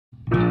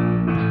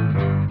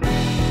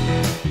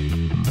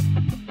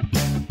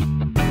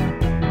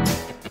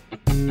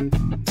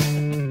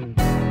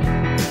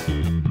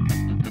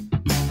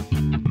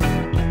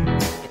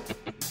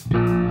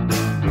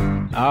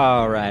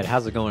right,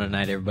 how's it going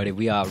tonight, everybody?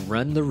 We are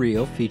Run the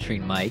Reel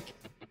featuring Mike,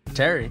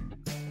 Terry,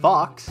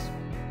 Fox,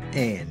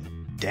 and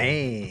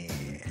Dan.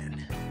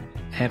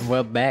 and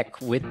we're back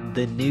with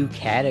the new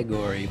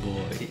category,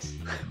 boys.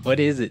 What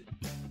is it?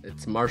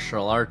 it's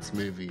martial arts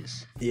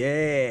movies.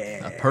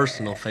 Yeah. A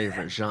personal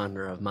favorite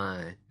genre of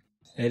mine.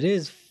 It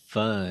is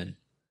fun.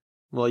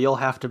 well, you'll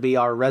have to be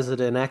our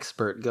resident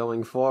expert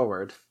going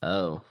forward.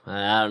 Oh,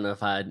 I don't know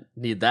if I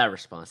need that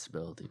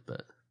responsibility,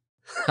 but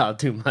I'll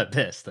do my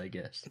best, I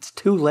guess. It's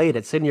too late.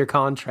 It's in your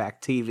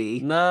contract,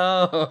 TV.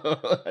 No,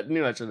 I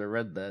knew I should have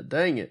read that.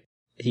 Dang it.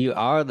 You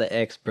are the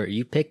expert.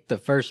 You picked the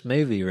first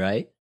movie,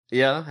 right?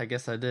 Yeah, I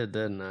guess I did,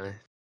 didn't I?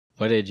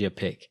 What did you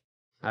pick?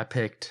 I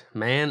picked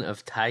Man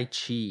of Tai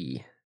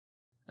Chi,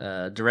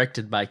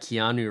 directed by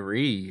Keanu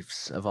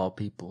Reeves, of all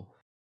people.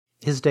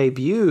 His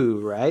debut,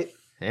 right?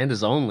 And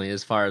his only,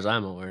 as far as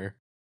I'm aware.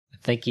 I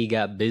think he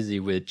got busy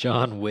with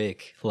John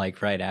Wick,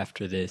 like right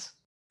after this.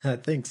 I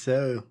think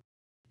so.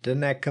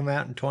 Didn't that come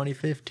out in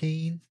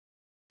 2015?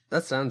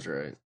 That sounds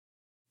right.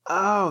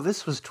 Oh,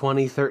 this was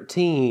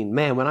 2013.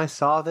 Man, when I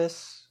saw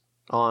this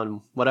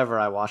on whatever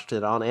I watched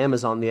it on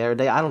Amazon the other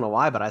day, I don't know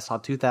why, but I saw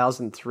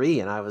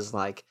 2003 and I was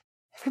like,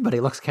 everybody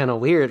looks kind of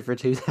weird for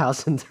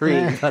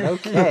 2003, but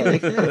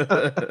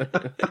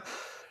okay.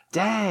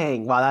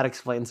 Dang. Wow, that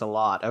explains a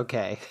lot.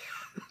 Okay.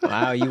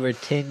 Wow, you were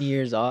 10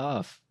 years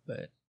off,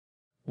 but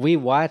we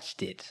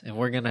watched it, and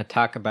we're going to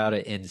talk about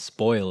it and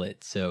spoil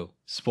it, so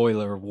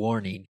spoiler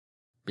warning.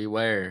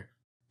 Beware.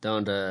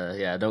 Don't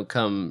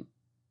come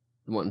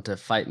wanting to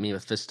fight me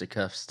with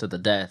fisticuffs to the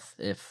death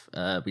if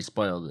we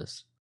spoil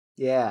this.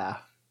 Yeah.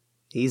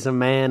 He's a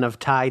man of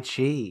Tai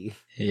Chi.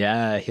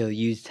 Yeah, he'll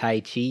use Tai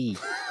Chi.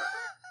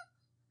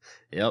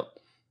 Yep.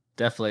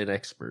 Definitely an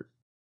expert.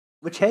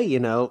 Which, hey, you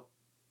know,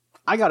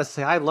 I gotta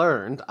say, I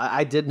learned,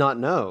 I did not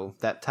know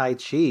that Tai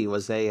Chi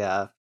was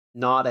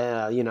not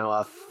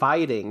a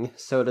fighting,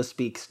 so to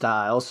speak,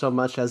 style, so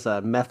much as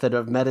a method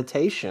of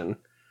meditation.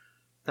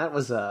 That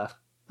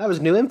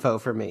was new info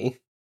for me.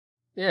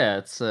 Yeah,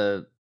 it's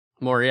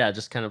more,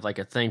 just kind of like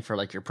a thing for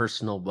like your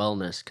personal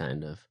wellness,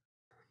 kind of.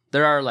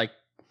 There are like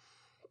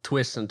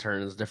twists and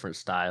turns, different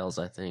styles,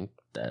 I think,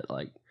 that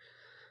like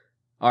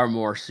are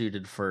more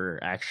suited for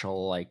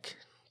actual like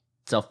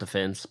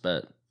self-defense,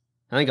 but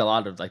I think a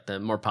lot of like the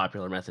more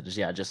popular method is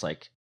just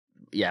like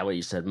what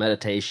you said,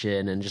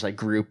 meditation and just like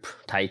group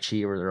Tai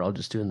Chi where they're all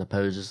just doing the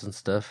poses and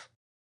stuff.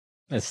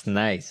 That's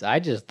nice. I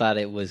just thought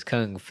it was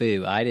Kung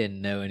Fu. I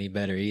didn't know any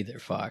better either,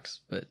 Fox.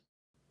 But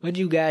what'd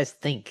you guys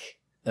think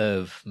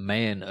of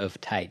Man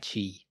of Tai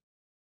Chi?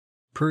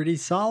 Pretty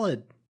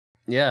solid.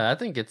 Yeah, I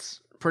think it's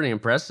pretty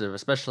impressive,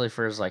 especially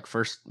for his like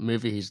first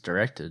movie he's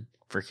directed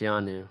for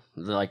Keanu.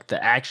 The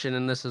action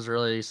in this is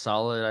really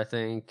solid, I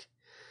think.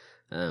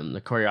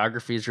 The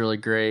choreography is really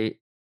great.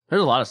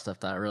 There's a lot of stuff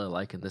that I really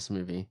like in this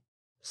movie.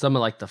 Some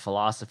of like the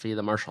philosophy,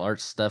 the martial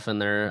arts stuff in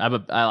there.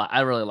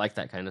 I really like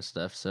that kind of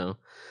stuff. So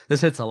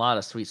this hits a lot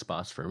of sweet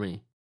spots for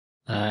me.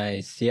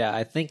 Nice. Yeah,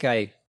 I think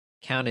I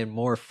counted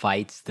more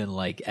fights than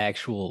like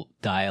actual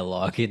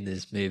dialogue in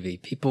this movie.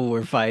 People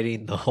were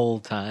fighting the whole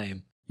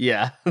time.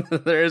 Yeah,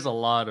 there is a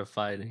lot of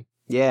fighting.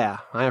 Yeah,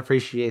 I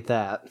appreciate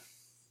that.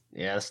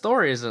 Yeah, the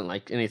story isn't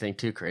like anything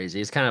too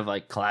crazy. It's kind of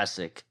like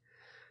classic,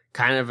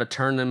 kind of a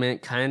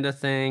tournament kind of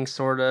thing,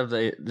 sort of.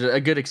 A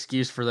good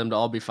excuse for them to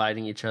all be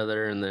fighting each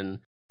other, and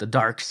then the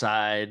dark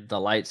side, the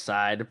light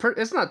side.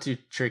 It's not too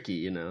tricky,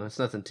 you know. It's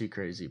nothing too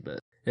crazy, but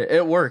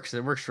it works.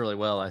 It works really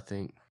well, I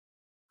think.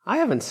 I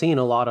haven't seen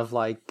a lot of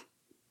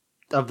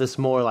this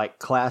more like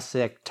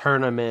classic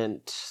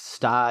tournament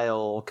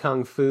style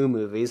kung fu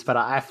movies, but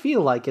I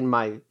feel like in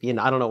my,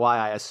 I don't know why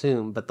I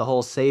assume, but the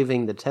whole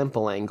saving the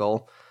temple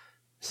angle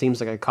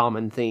seems like a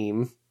common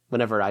theme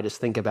whenever I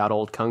just think about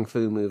old kung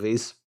fu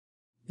movies.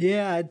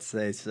 Yeah, I'd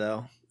say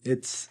so.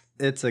 It's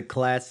a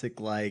classic,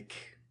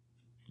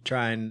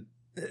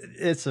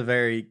 it's a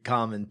very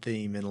common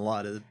theme in a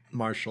lot of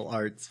martial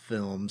arts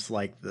films,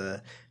 like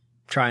the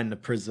trying to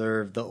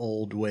preserve the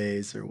old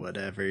ways or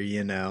whatever,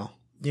 you know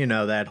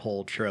that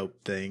whole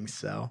trope thing.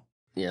 So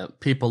yeah,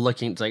 people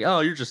looking, it's like, oh,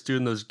 you're just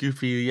doing those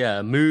goofy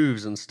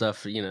moves and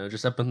stuff,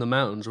 just up in the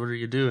mountains. What are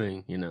you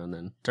doing? And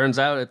then turns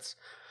out it's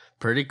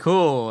pretty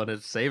cool and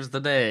it saves the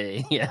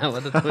day. Yeah,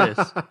 what a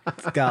twist.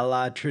 It's got a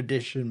lot of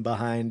tradition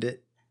behind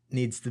it.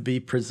 Needs to be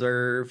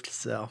preserved.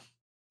 So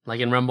like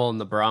in Rumble in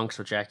the Bronx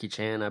with Jackie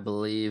Chan, I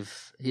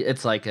believe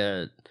it's like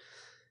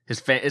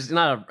it's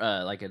not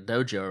like a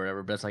dojo or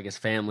whatever, but it's like his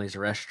family's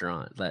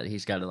restaurant that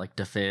he's got to like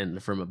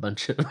defend from a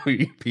bunch of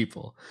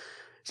people.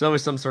 It's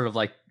always some sort of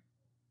like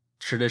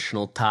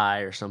traditional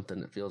tie or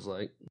something, it feels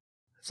like.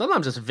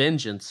 Sometimes it's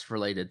vengeance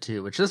related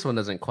too, which this one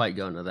doesn't quite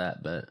go into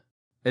that, but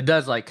it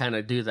does like kind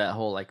of do that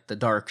whole like the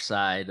dark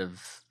side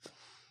of,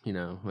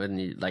 when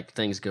you like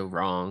things go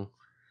wrong,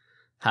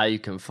 how you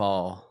can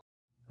fall.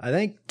 I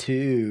think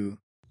too,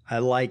 I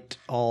liked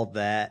all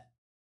that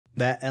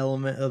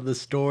element of the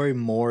story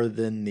more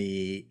than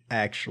the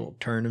actual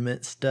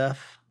tournament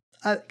stuff.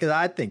 Because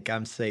I think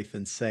I'm safe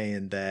in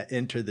saying that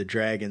Enter the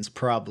Dragon's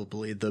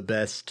probably the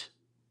best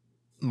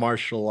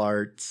martial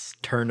arts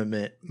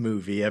tournament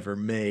movie ever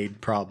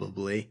made,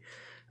 probably.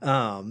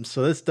 So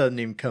this doesn't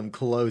even come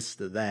close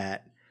to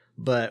that.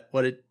 But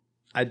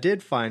I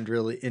did find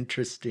really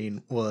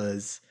interesting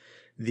was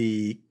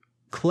the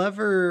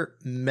clever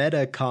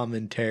meta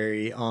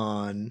commentary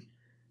on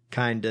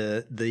kind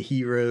of the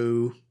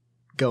hero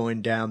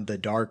going down the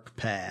dark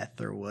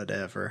path or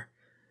whatever.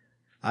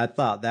 I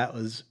thought that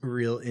was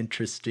real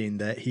interesting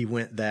that he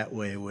went that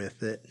way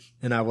with it,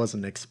 and I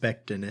wasn't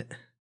expecting it.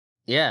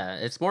 Yeah,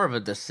 it's more of a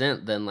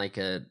descent than like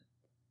a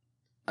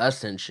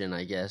ascension,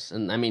 I guess.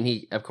 And I mean,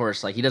 he, of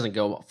course, like he doesn't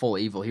go full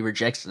evil. He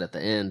rejects it at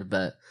the end,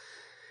 but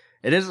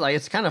it is like,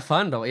 it's kind of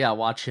fun to,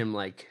 watch him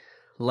like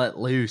let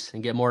loose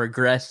and get more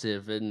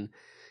aggressive and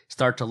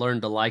start to learn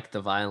to like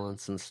the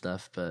violence and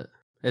stuff. But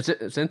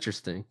it's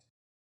interesting.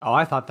 Oh,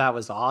 I thought that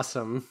was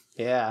awesome.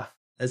 Yeah.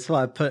 That's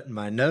what I put in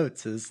my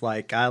notes is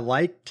like, I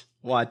liked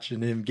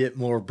watching him get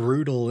more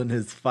brutal in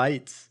his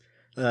fights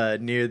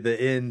near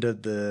the end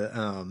of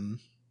the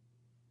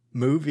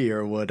movie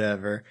or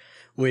whatever,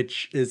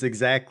 which is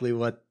exactly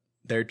what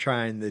they're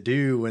trying to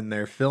do when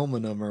they're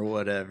filming them or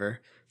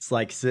whatever. It's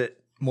like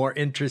more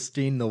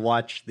interesting to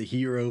watch the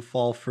hero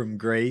fall from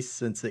grace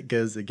since it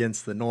goes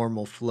against the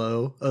normal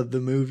flow of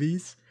the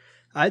movies.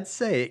 I'd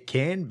say it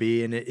can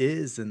be, and it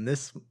is in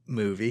this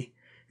movie.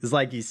 Because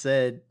like you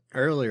said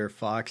earlier,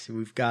 Fox,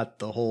 we've got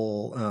the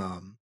whole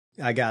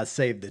I gotta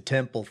save the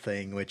temple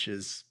thing, which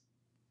is,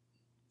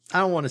 I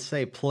don't want to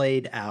say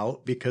played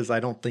out because I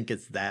don't think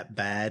it's that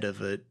bad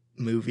of a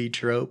movie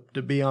trope,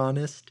 to be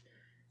honest.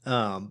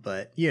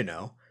 But,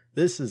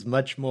 this is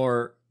much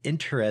more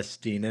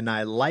interesting, and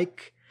I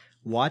like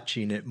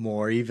watching it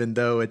more, even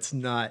though it's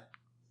not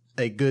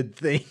a good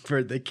thing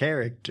for the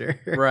character.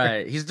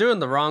 Right. He's doing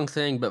the wrong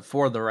thing, but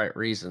for the right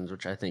reasons,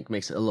 which I think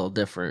makes it a little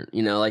different.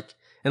 Like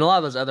in a lot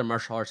of those other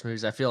martial arts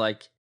movies, I feel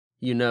like,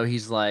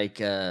 he's like,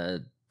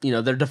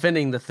 they're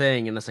defending the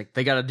thing, and it's like,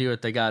 they got to do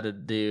what they got to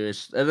do.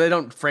 They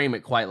don't frame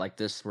it quite like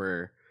this,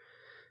 where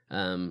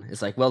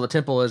it's like, well, the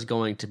temple is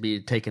going to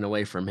be taken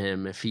away from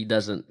him if he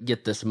doesn't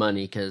get this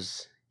money,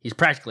 because he's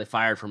practically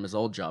fired from his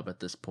old job at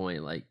this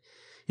point. Like,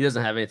 he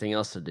doesn't have anything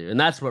else to do. And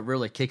that's what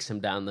really kicks him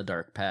down the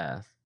dark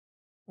path.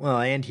 Well,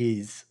 and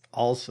he's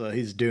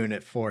doing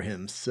it for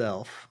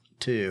himself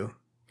too,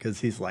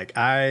 because he's like,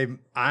 I'm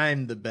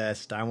the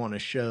best. I want to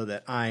show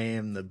that I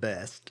am the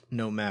best,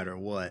 no matter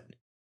what.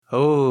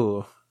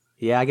 Oh,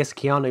 yeah. I guess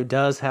Keanu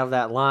does have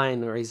that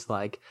line where he's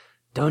like,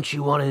 "Don't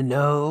you want to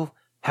know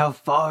how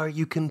far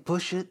you can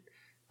push it,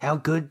 how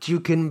good you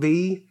can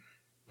be?"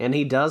 And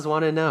he does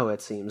want to know.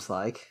 It seems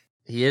like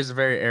he is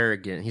very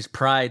arrogant. He's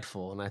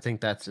prideful, and I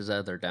think that's his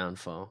other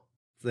downfall.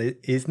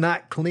 He's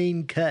not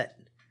clean cut.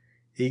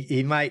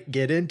 He might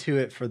get into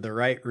it for the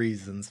right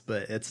reasons,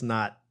 but it's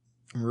not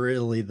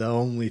really the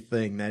only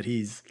thing that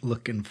he's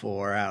looking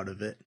for out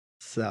of it.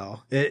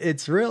 So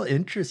it's real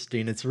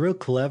interesting. It's real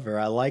clever.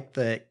 I like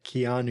that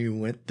Keanu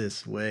went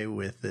this way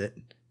with it.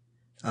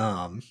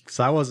 Because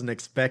I wasn't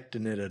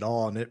expecting it at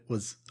all, and it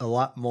was a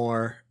lot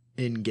more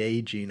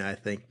engaging, I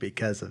think,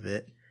 because of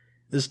it.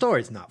 The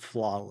story's not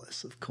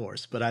flawless, of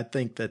course, but I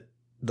think that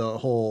the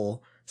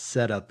whole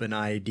setup and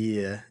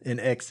idea and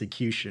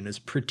execution is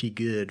pretty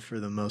good for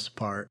the most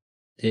part.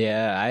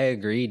 Yeah, I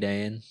agree,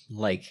 Dan.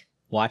 Like,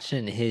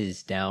 watching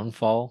his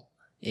downfall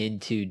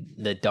into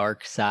the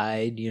dark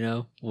side,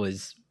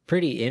 was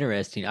pretty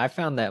interesting. I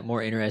found that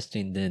more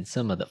interesting than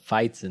some of the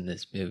fights in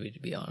this movie, to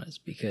be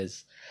honest,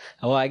 because,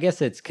 well, I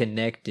guess it's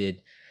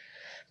connected,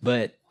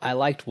 but I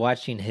liked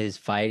watching his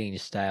fighting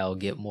style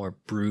get more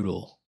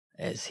brutal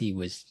as he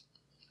was,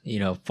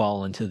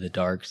 fall into the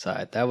dark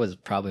side. That was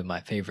probably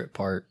my favorite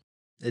part.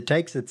 It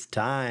takes its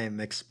time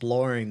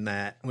exploring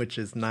that, which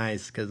is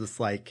nice, because it's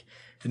like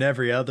in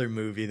every other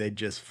movie, they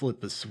just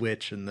flip a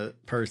switch and the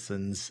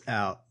person's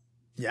out.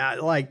 Yeah,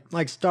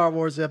 like Star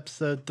Wars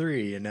Episode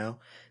 3,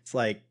 It's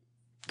like,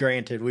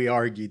 granted, we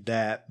argued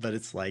that, but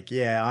it's like,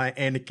 yeah,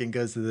 Anakin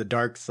goes to the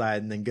dark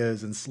side and then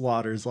goes and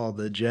slaughters all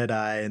the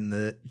Jedi and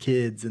the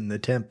kids in the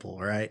temple,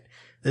 right?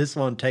 This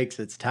one takes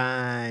its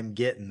time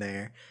getting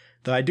there.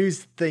 Though I do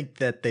think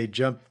that they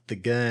jumped the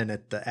gun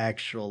at the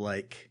actual,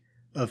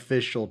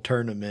 official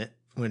tournament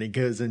when he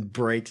goes and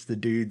breaks the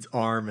dude's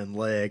arm and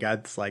leg. I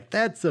was like,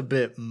 that's a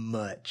bit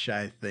much,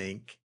 I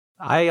think.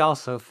 I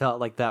also felt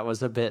like that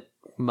was a bit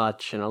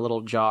much and a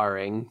little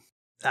jarring.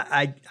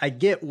 I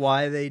get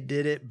why they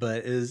did it,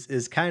 but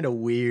is kind of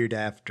weird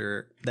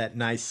after that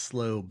nice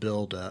slow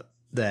build up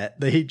that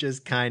they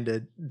just kind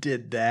of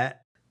did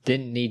that.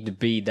 Didn't need to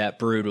be that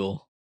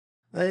brutal.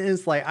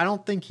 It's like, I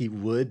don't think he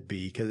would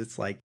be, because it's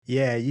like,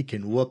 yeah, you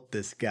can whoop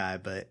this guy,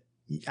 but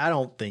I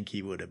don't think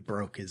he would have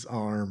broke his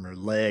arm or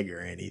leg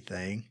or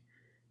anything.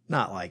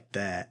 Not like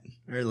that.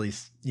 Or at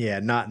least, yeah,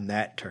 not in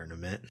that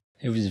tournament.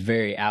 It was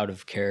very out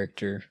of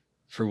character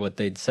for what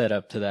they'd set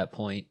up to that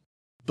point.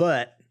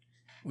 But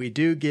we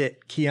do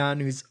get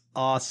Keanu's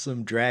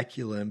awesome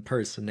Dracula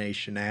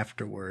impersonation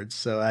afterwards,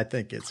 so I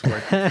think it's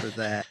worth it for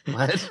that.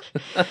 What?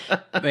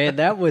 Man,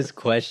 that was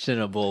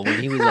questionable when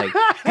he was like,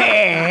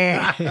 "Hey!"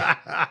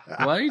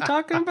 What are you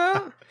talking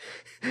about?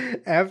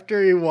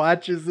 after he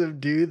watches him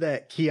do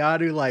that,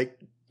 Keanu like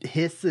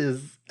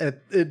hisses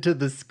into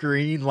the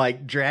screen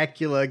like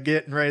Dracula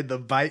getting ready to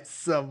bite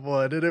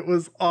someone, and it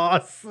was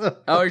awesome.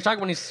 Oh, you're talking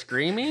when he's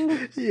screaming?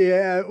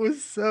 Yeah, it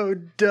was so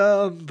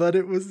dumb, but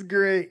it was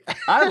great.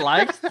 I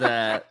liked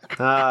that.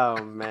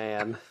 Oh,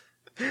 man.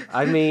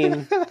 I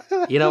mean,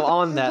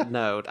 on that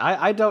note,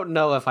 I don't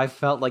know if I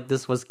felt like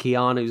this was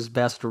Keanu's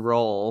best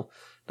role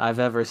I've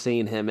ever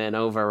seen him in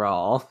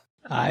overall.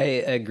 I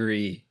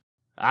agree.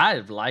 I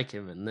like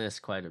him in this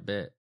quite a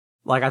bit.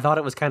 Like, I thought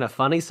it was kind of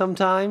funny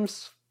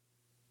sometimes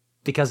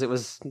because it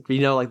was,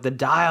 like the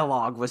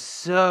dialogue was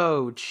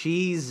so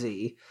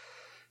cheesy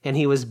and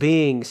he was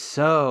being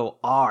so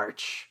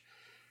arch.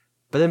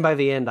 But then by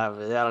the end, I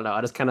don't know,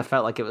 I just kind of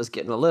felt like it was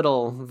getting a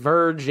little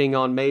verging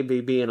on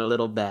maybe being a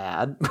little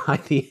bad by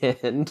the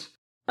end.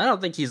 I don't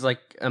think he's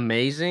like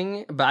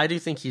amazing, but I do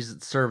think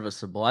he's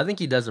serviceable. I think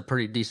he does a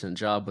pretty decent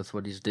job with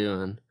what he's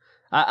doing.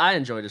 I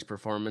enjoyed his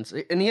performance,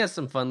 and he has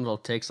some fun little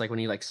takes, like when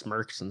he like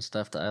smirks and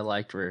stuff that I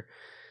liked. Where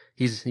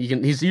he's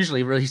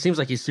usually really, he seems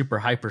like he's super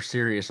hyper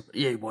serious.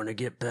 Yeah, you want to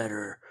get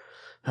better.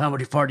 How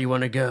far do you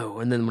want to go?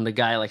 And then when the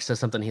guy like says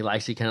something he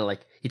likes, he kind of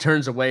like he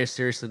turns away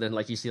seriously. Then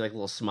like you see like a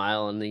little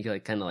smile, and he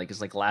like kind of like is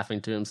like laughing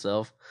to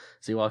himself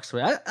as he walks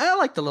away. I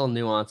like the little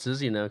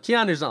nuances.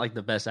 Keanu's not like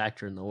the best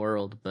actor in the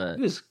world, but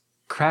He was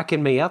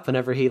cracking me up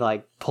whenever he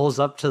like pulls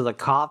up to the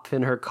cop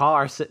in her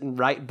car sitting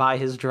right by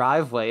his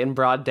driveway in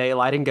broad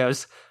daylight and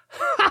goes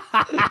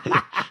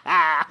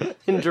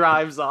and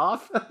drives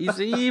off.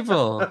 he's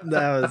evil.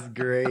 That was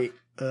great.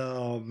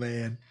 Oh,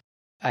 man.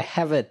 I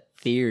have a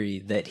theory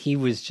that he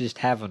was just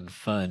having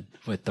fun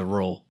with the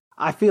role.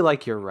 I feel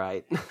like you're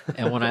right.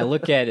 And when I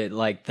look at it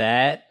like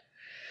that,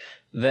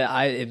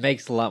 it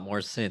makes a lot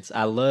more sense.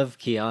 I love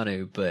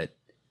Keanu, but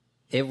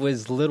it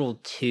was a little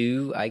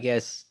too, I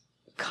guess,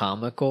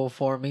 comical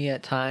for me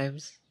at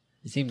times.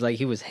 It seems like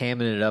he was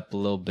hamming it up a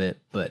little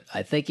bit, but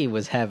I think he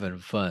was having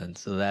fun,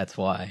 so that's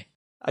why.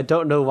 I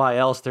don't know why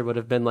else there would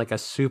have been like a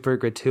super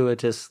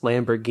gratuitous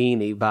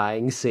Lamborghini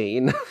buying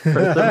scene for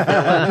the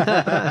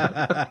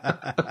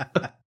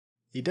villain.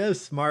 He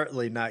does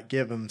smartly not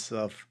give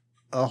himself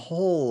a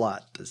whole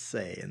lot to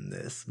say in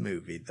this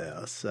movie,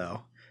 though,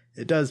 so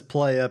it does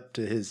play up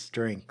to his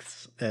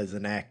strengths as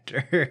an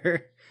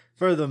actor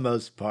for the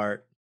most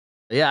part.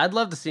 Yeah, I'd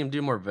love to see him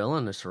do more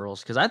villainous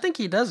roles because I think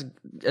he does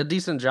a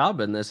decent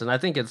job in this, and I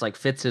think it's like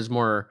fits his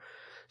more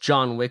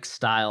John Wick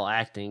style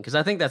acting because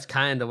I think that's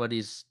kind of what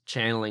he's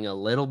channeling a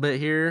little bit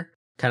here,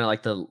 kind of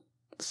like the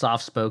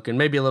soft spoken,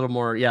 maybe a little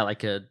more,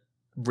 like a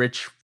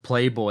rich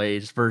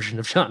playboy's version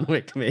of John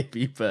Wick,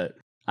 maybe. But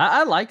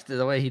I liked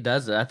the way he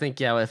does it. I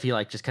think if he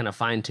like just kind of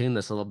fine tuned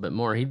this a little bit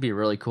more, he'd be a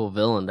really cool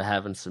villain to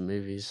have in some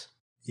movies.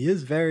 He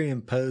is very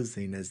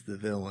imposing as the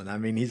villain. I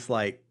mean, he's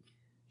like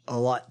a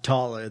lot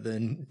taller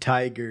than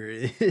Tiger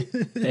is.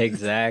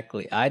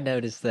 Exactly. I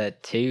noticed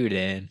that too,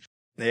 Dan.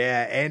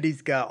 Yeah, and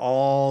he's got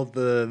all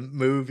the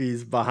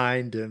movies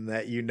behind him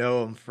that you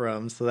know him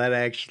from, so that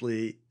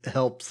actually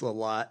helps a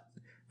lot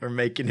for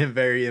making him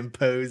very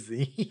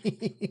imposing.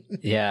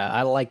 Yeah,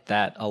 I like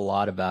that a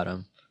lot about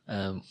him.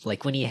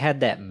 Like when he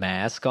had that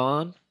mask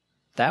on,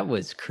 that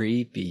was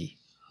creepy.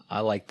 I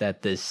like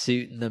that, the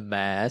suit and the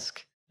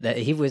mask, that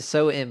he was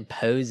so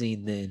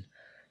imposing then.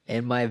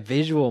 And my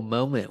visual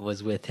moment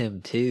was with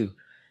him too.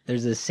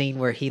 There's a scene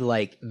where he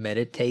like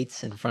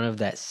meditates in front of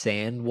that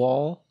sand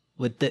wall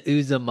with the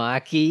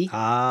Uzumaki.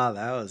 Ah,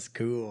 that was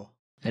cool.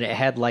 And it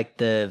had like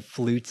the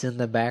flutes in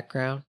the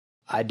background.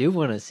 I do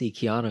want to see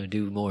Keanu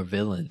do more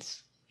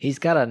villains. He's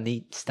got a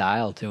neat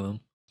style to him.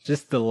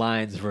 Just the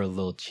lines were a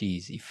little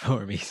cheesy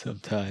for me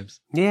sometimes.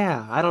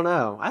 Yeah, I don't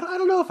know. I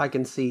don't know if I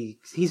can see.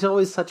 He's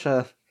always such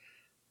a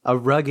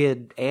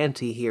rugged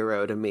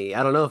anti-hero to me.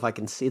 I don't know if I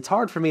can see. It's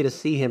hard for me to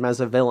see him as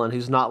a villain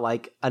who's not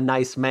like a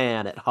nice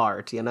man at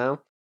heart, you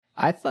know?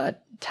 I thought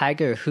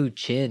Tiger Hu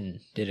Chin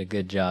did a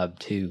good job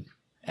too,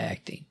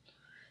 acting.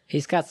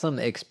 He's got some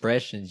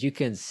expressions you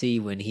can see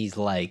when he's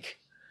like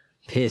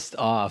pissed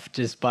off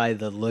just by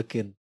the look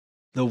and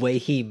the way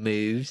he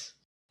moves.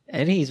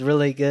 And he's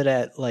really good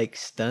at like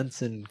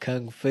stunts and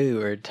kung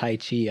fu or tai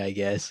chi, I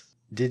guess.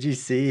 Did you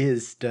see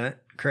his stunt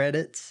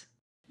credits?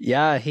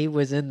 Yeah, he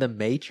was in The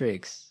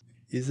Matrix.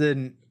 He's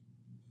in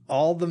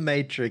all the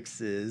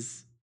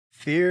Matrixes,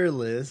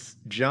 Fearless,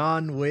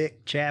 John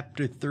Wick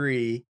Chapter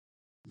 3,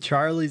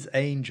 Charlie's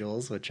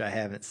Angels, which I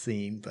haven't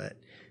seen, but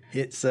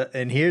it's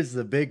and here's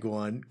the big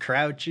one,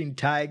 Crouching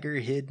Tiger,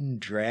 Hidden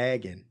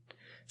Dragon.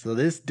 So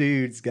this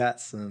dude's got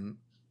some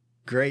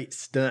great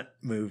stunt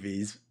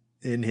movies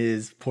in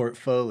his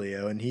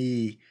portfolio, and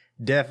he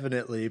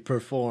definitely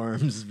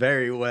performs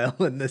very well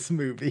in this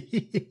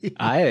movie.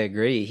 I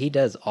agree. He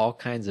does all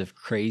kinds of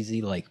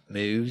crazy like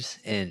moves,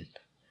 and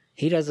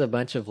he does a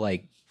bunch of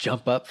like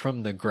jump up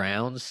from the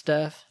ground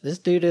stuff. This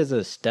dude is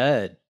a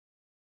stud.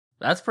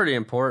 That's pretty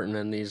important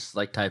in these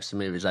like types of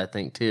movies, I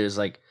think, too. Is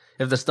like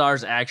if the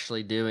star's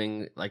actually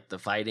doing like the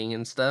fighting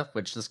and stuff,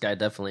 which this guy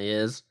definitely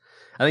is,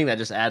 I think that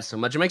just adds so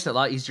much. It makes it a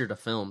lot easier to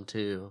film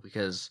too,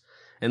 because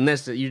In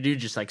this, you do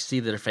just like see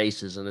their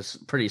faces, and it's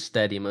pretty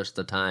steady most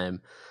of the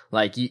time.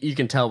 Like you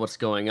can tell what's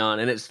going on,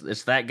 and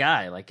it's that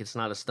guy. Like it's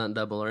not a stunt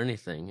double or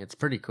anything. It's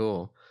pretty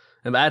cool.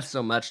 It adds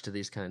so much to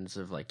these kinds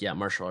of like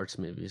martial arts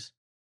movies.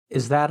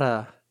 Is that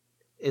a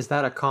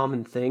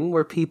common thing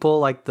where people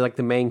like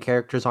the main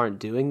characters aren't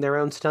doing their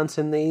own stunts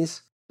in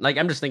these? Like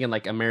I'm just thinking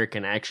like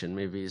American action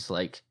movies,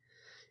 like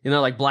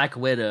like Black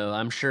Widow.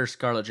 I'm sure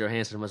Scarlett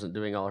Johansson wasn't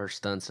doing all her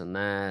stunts in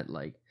that.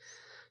 Like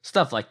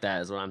stuff like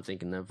that is what I'm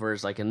thinking of.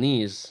 Whereas like in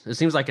these, it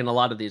seems like in a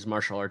lot of these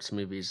martial arts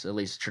movies, at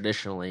least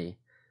traditionally,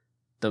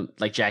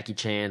 like Jackie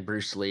Chan,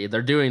 Bruce Lee,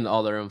 they're doing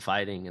all their own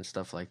fighting and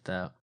stuff like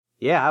that.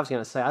 Yeah, I was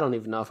gonna say I don't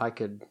even know if I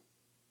could.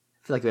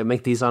 I feel like it would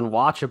make these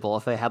unwatchable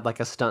if they had like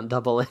a stunt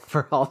double in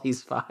for all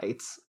these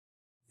fights.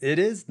 It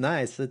is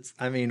nice.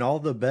 All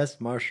the best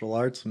martial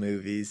arts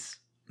movies,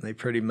 they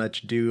pretty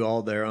much do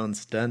all their own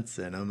stunts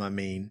in them. I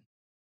mean,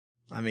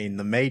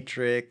 The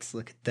Matrix,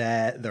 look at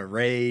that. The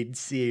Raid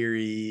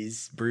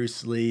series,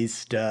 Bruce Lee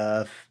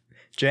stuff.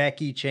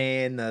 Jackie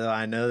Chan,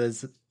 I know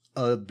there's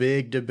a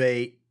big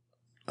debate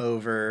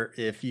over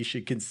if you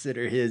should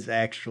consider his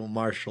actual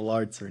martial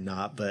arts or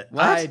not, but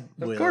what? I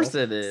will. Of course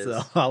it is.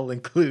 So I'll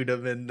include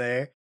him in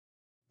there.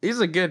 He's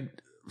a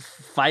good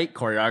fight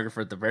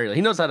choreographer at the very least.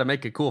 He knows how to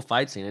make a cool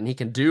fight scene, and he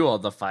can do all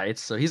the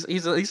fights. So he's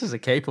just a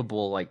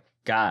capable like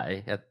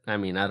guy. I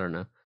don't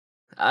know.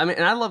 And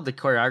I love the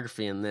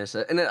choreography in this,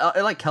 and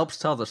it like helps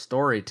tell the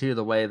story too.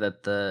 The way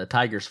that the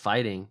Tiger's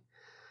fighting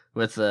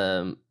with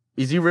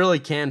is you really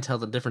can tell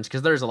the difference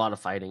because there's a lot of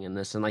fighting in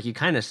this, and like you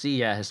kind of see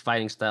his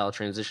fighting style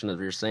transition as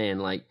you're saying,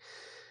 like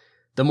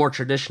the more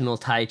traditional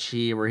Tai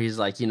Chi where he's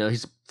like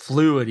he's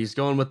fluid, he's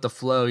going with the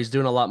flow, he's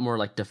doing a lot more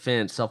like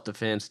defense,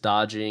 self-defense,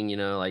 dodging,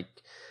 like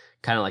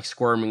kind of like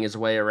squirming his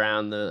way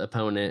around the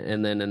opponent,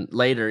 and then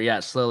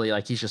later slowly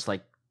like he's just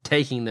like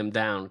taking them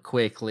down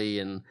quickly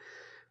and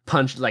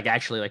punching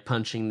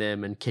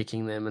them and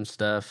kicking them and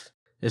stuff.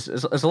 It's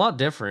a lot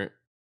different.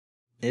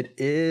 It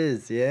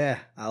is, yeah.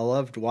 I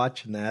loved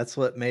watching that. That's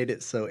what made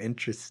it so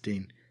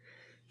interesting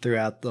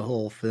throughout the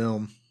whole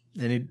film.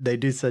 And they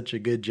do such a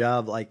good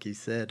job, like you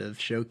said, of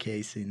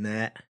showcasing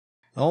that.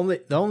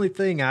 The only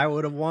thing I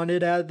would have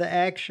wanted out of the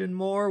action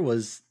more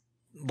was,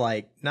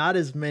 like, not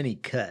as many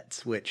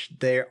cuts, which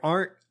there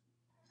aren't,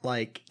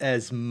 like,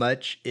 as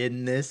much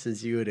in this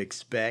as you would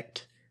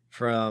expect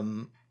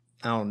from,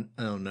 I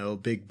don't know, a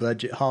big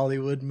budget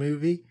Hollywood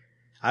movie.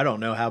 I don't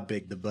know how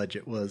big the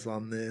budget was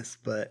on this,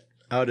 but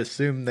I would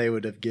assume they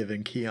would have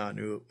given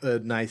Keanu a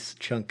nice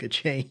chunk of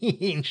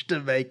change to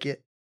make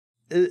it.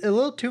 A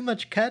little too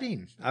much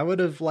cutting. I would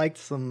have liked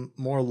some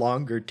more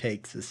longer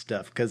takes of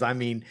stuff, because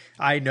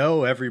I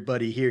know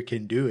everybody here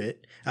can do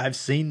it. I've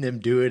seen them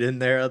do it in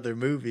their other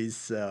movies,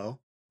 so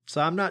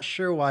I'm not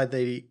sure why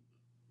they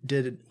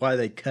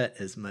cut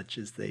as much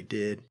as they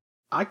did.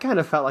 I kind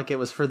of felt like it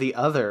was for the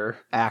other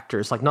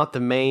actors, like not the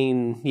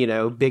main,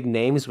 big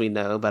names we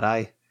know, but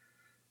I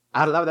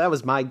don't know, that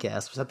was my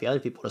guess, was that the other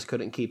people just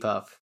couldn't keep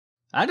up.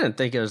 I didn't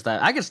think it was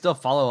that. I could still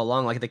follow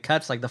along. Like the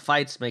cuts, like the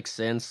fights make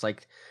sense.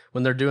 Like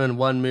when they're doing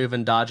one move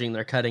and dodging,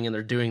 they're cutting and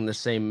they're doing the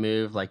same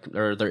move,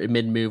 or their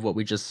mid move, what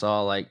we just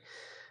saw. Like,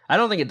 I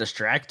don't think it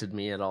distracted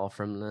me at all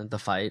from the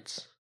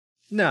fights.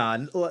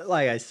 No,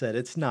 like I said,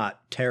 it's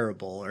not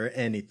terrible or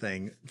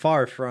anything.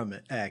 Far from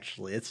it,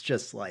 actually. It's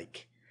just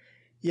like,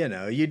 you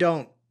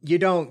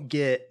don't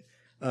get,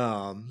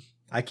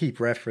 I keep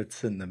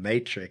referencing The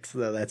Matrix,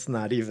 though that's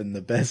not even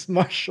the best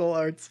martial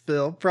arts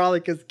film, probably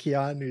because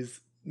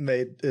Keanu's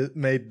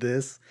made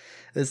this.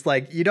 It's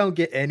like you don't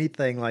get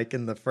anything like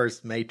in the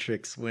first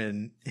Matrix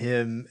when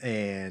him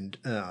and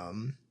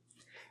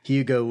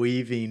Hugo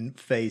Weaving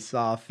face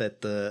off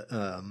at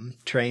the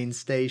train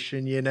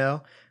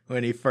station,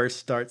 when he first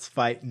starts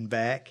fighting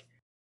back.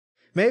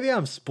 Maybe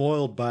I'm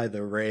spoiled by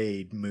the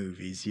Raid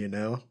movies,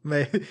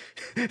 Maybe.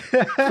 That's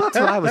what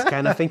I was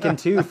kind of thinking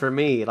too for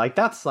me. Like,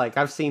 that's like,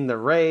 I've seen The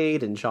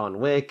Raid and John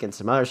Wick and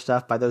some other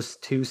stuff by those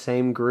two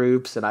same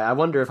groups, and I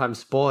wonder if I'm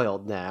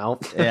spoiled now.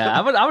 Yeah,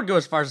 I would go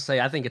as far as to say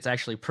I think it's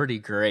actually pretty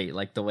great,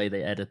 like the way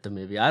they edit the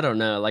movie. I don't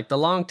know, like the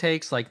long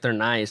takes, like they're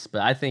nice,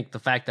 but I think the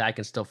fact that I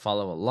can still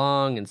follow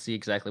along and see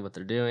exactly what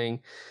they're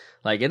doing,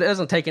 like it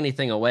doesn't take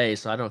anything away,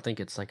 so I don't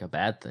think it's like a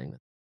bad thing.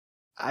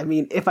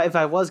 If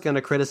I was going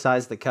to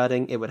criticize the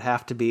cutting, it would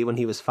have to be when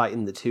he was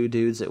fighting the two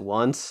dudes at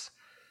once,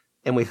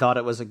 and we thought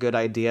it was a good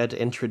idea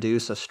to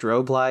introduce a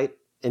strobe light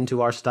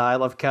into our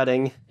style of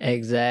cutting.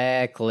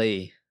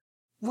 Exactly.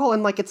 Well,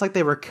 and it's like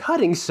they were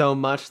cutting so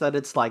much that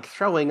it's like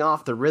throwing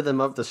off the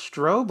rhythm of the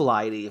strobe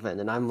light even,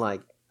 and I'm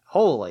like,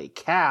 holy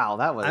cow,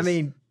 that was...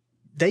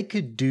 they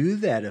could do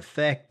that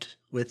effect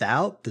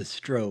without the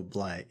strobe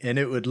light, and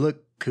it would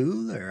look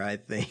cooler, I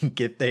think,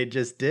 if they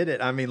just did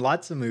it.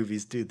 Lots of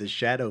movies do the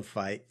shadow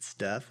fight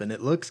stuff, and it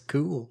looks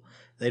cool.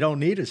 They don't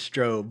need a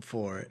strobe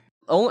for it.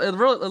 Oh, it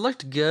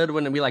looked good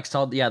when we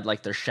saw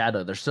their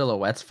shadow, their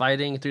silhouettes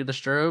fighting through the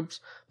strobes.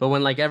 But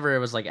when ever it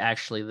was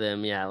actually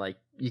them,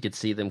 you could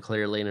see them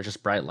clearly, and it's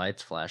just bright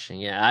lights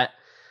flashing. Yeah,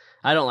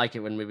 I don't like it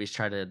when movies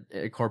try to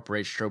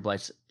incorporate strobe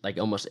lights like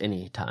almost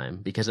any time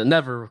because it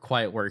never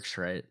quite works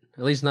right.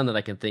 At least none that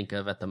I can think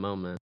of at the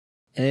moment.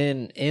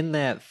 And in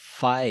that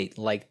fight,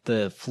 like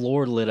the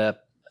floor lit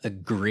up a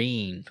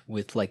green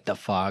with like the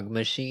fog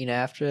machine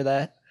after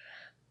that.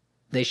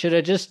 They should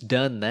have just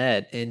done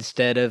that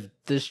instead of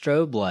the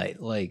strobe light.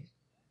 Like,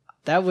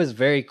 that was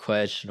very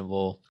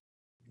questionable.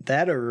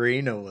 That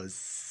arena was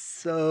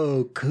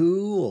so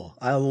cool.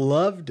 I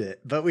loved it.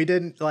 But we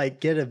didn't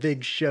like get a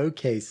big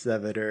showcase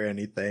of it or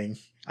anything.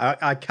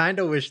 I kind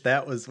of wish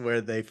that was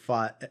where they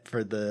fought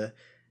for the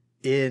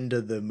end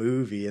of the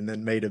movie and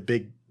then made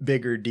a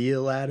bigger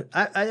deal out of it.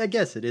 I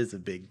guess it is a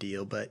big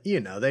deal, but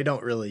you know, they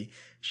don't really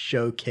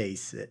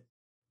showcase it.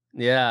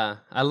 Yeah,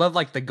 I love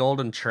like the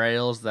golden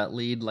trails that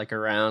lead like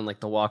around like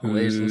the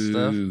walkways and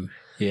stuff.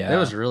 Yeah, it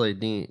was really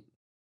neat.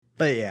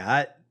 But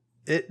yeah,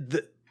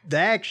 the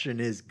action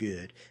is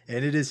good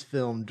and it is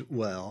filmed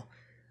well.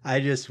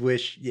 I just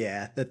wish,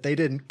 that they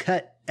didn't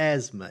cut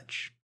as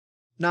much.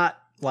 Not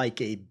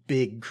like a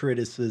big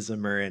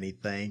criticism or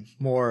anything,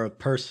 more a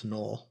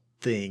personal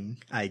thing,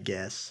 I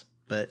guess.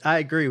 But I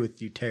agree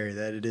with you, Terry,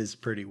 that it is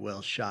pretty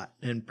well shot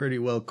and pretty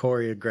well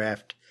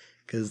choreographed.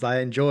 Because I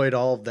enjoyed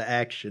all of the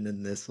action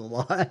in this a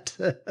lot.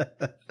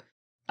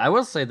 I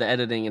will say the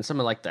editing and some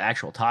of like the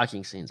actual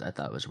talking scenes I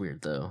thought was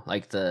weird though.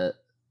 Like the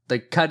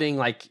cutting,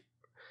 like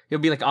it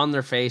would be like on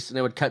their face and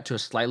it would cut to a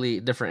slightly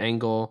different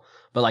angle,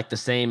 but like the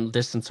same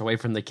distance away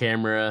from the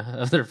camera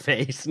of their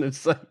face. And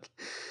it's like,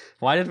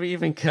 why did we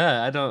even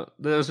cut? It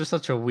was just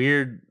such a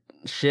weird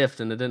shift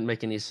and it didn't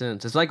make any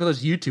sense. It's like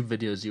those YouTube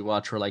videos you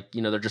watch where like,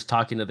 you know, they're just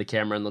talking to the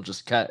camera and they'll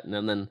just cut and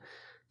then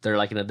they're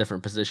like in a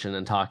different position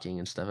and talking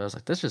and stuff. I was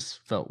like, this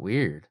just felt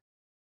weird.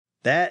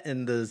 That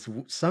and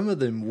some of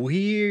them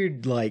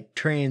weird like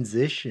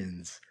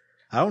transitions.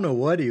 I don't know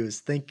what he was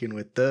thinking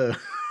with those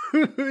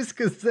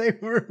because they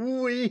were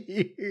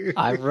weird.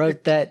 I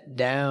wrote that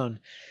down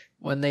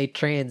when they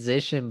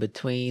transition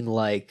between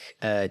like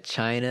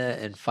China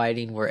and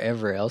fighting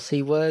wherever else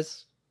he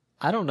was.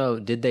 I don't know.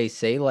 Did they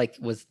say like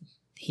was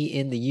he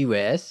in the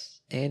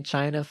U.S. and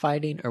China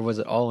fighting, or was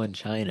it all in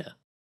China?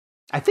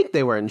 I think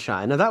they were in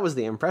China. That was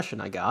the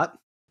impression I got.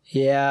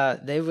 Yeah,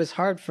 it was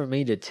hard for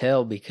me to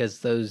tell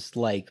because those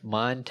like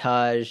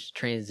montage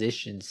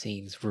transition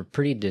scenes were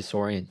pretty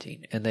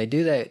disorienting. And they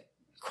do that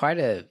quite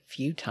a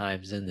few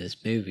times in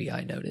this movie,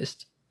 I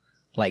noticed.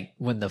 Like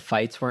when the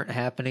fights weren't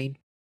happening.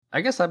 I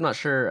guess I'm not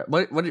sure.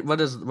 What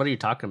are you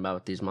talking about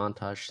with these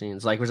montage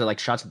scenes? Like, was it like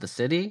shots of the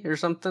city or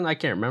something? I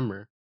can't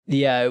remember.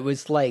 Yeah, it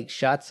was like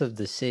shots of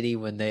the city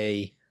when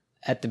they,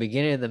 at the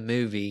beginning of the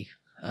movie,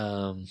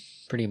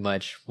 pretty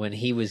much when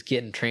he was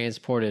getting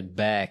transported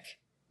back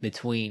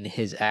between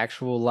his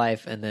actual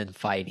life and then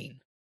fighting.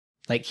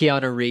 Like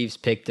Keanu Reeves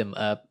picked him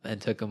up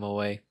and took him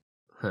away.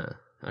 Huh.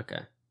 Okay.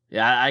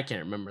 Yeah, I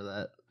can't remember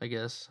that, I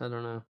guess. I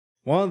don't know.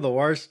 One of the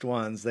worst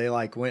ones, they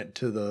like went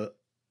to the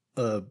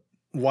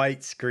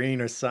white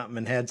screen or something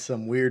and had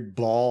some weird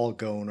ball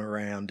going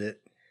around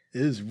it.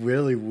 It was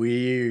really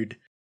weird.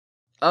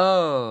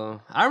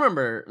 Oh, I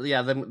remember.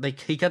 Yeah,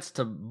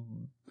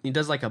 he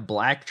does like a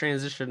black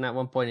transition at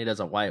one point. He does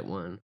a white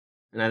one.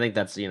 And I think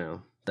that's, you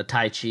know, the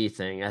Tai Chi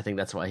thing. I think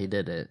that's why he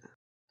did it.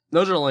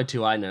 Those are the only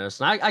two I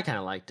noticed. And I kind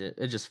of liked it.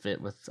 It just fit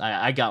with,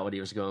 I got what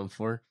he was going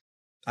for.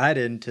 I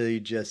didn't until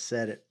you just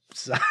said it.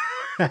 So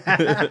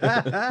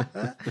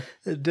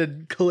it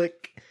didn't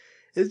click.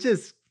 It's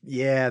just,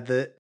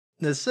 the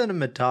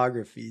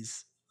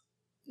cinematography's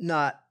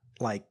not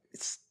like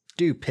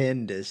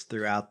stupendous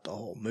throughout the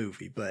whole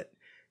movie, but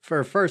for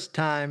a first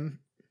time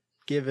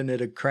giving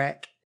it a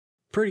crack,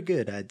 pretty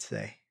good, I'd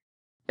say.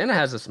 And it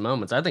has its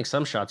moments. I think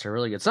some shots are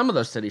really good. Some of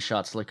those city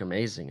shots look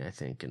amazing, I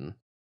think. And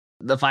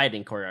the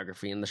fighting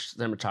choreography and the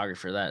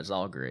cinematography, that is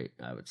all great,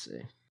 I would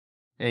say.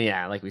 And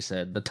yeah, like we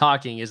said, the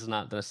talking is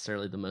not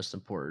necessarily the most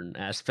important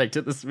aspect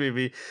of this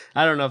movie.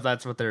 I don't know if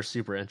that's what they're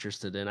super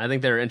interested in. I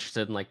think they're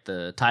interested in like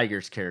the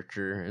Tiger's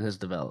character and his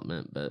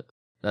development, but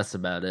that's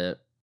about it.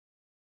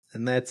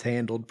 And that's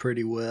handled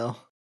pretty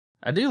well.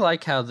 I do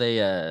like how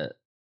they,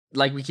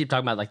 like we keep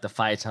talking about like the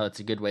fights, how it's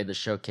a good way to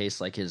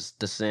showcase like his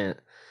descent.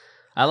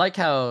 I like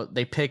how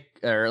they pick,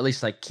 or at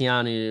least like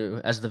Keanu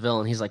as the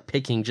villain, he's like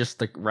picking just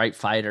the right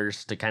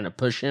fighters to kind of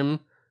push him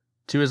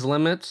to his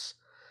limits.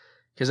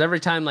 Because every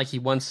time like he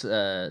wants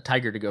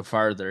Tiger to go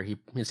farther,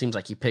 it seems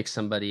like he picks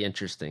somebody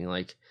interesting.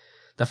 Like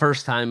the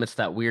first time it's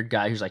that weird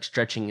guy who's like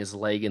stretching his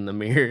leg in the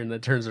mirror and then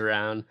turns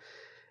around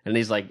and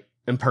he's like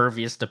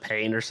impervious to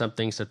pain or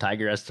something. So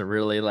Tiger has to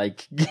really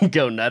like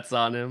go nuts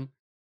on him.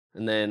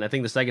 And then I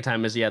think the second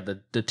time is he had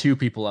the two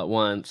people at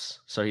once.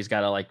 So he's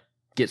got to like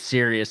get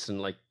serious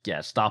and like,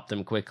 stop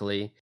them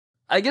quickly.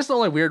 I guess the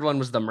only weird one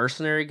was the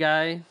mercenary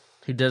guy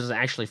who doesn't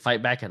actually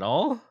fight back at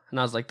all. And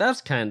I was like,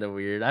 that's kind of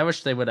weird. I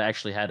wish they would have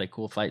actually had a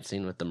cool fight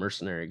scene with the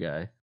mercenary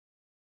guy.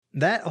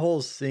 That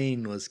whole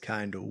scene was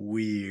kind of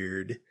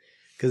weird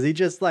because he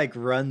just like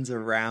runs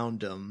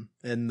around him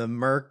and the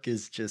merc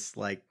is just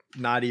like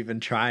not even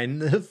trying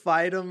to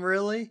fight him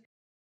really.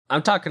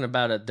 I'm talking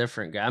about a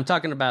different guy. I'm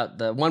talking about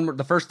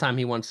the first time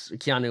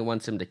Keanu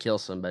wants him to kill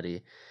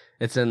somebody.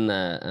 It's in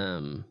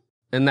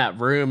in that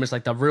room. It's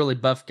like the really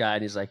buff guy,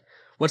 and he's like,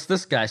 "What's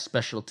this guy's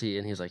specialty?"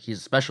 And he's like,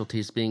 "His specialty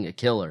is being a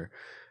killer."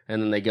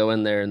 And then they go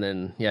in there, and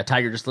then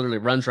Tiger just literally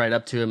runs right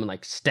up to him and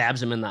like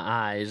stabs him in the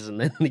eyes, and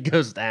then he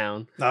goes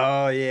down.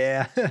 Oh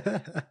yeah,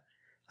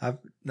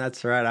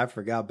 that's right. I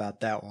forgot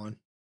about that one.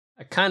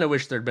 I kind of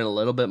wish there'd been a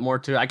little bit more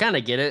to it. I kind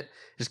of get it.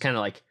 Just kind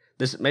of like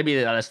this.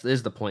 Maybe that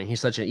is the point.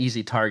 He's such an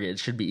easy target. It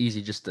should be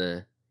easy just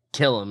to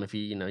kill him if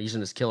you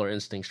using his killer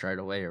instincts right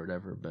away or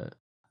whatever. But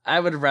I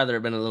would have rather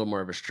have been a little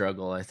more of a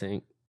struggle, I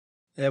think.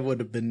 It would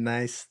have been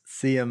nice to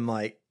see him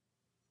like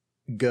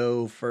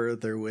go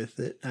further with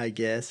it, I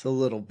guess, a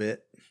little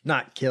bit.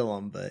 Not kill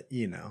him, but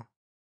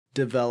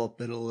develop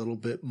it a little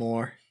bit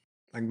more.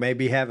 Like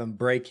maybe have him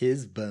break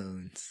his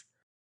bones.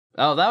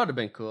 Oh, that would have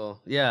been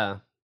cool. Yeah.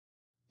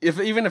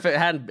 Even if it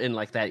hadn't been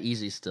like that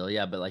easy still,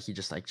 yeah, but like he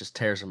just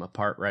tears him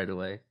apart right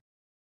away.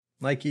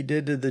 Like he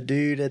did to the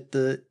dude at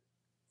the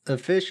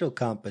official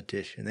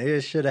competition. They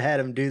just should have had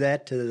him do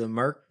that to the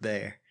merc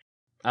there.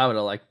 I would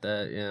have liked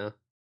that, yeah.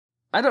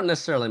 I don't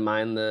necessarily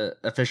mind the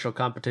official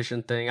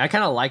competition thing. I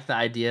kind of like the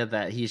idea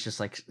that he's just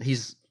like,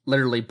 he's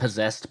literally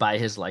possessed by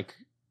his like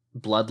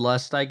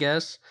bloodlust, I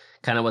guess.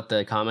 Kind of what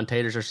the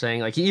commentators are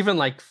saying. Like he even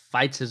like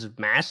fights his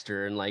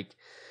master and like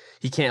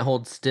he can't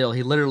hold still.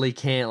 He literally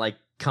can't like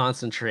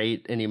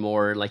concentrate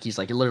anymore. Like he's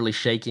like literally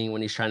shaking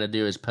when he's trying to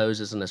do his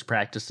poses and his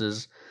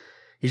practices.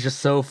 He's just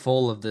so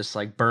full of this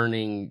like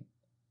burning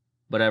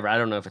whatever. I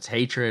don't know if it's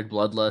hatred,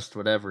 bloodlust,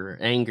 whatever,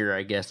 anger,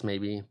 I guess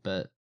maybe,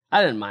 but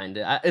I didn't mind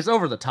it. It's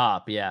over the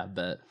top, yeah,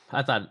 but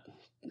I thought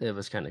it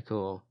was kind of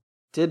cool.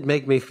 Did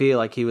make me feel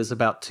like he was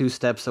about 2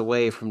 steps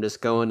away from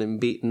just going and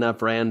beating up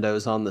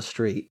randos on the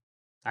street.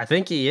 I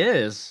think he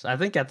is. I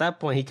think at that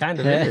point he kind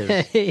of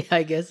is.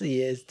 I guess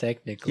he is,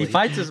 technically. He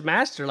fights his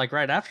master like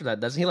right after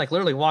that, doesn't he? Like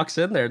literally walks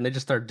in there and they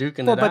just start duking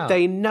it out. Well, but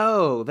they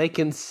know. They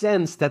can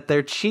sense that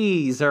their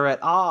cheese are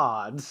at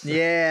odds.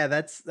 Yeah,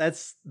 that's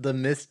the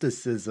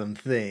mysticism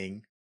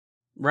thing.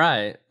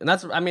 Right. And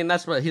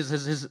that's what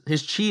his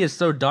chi is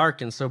so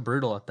dark and so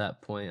brutal at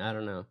that point. I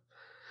don't know.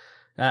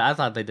 I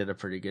thought they did a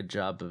pretty good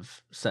job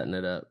of setting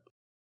it up.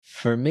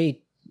 For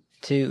me,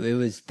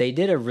 too, they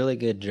did a really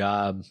good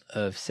job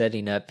of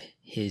setting up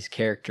his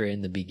character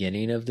in the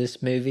beginning of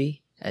this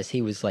movie, as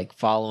he was like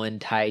following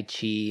Tai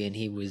Chi and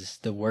he was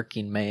the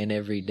working man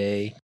every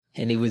day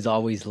and he was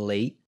always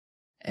late.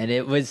 And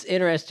it was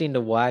interesting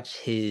to watch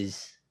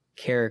his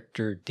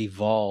character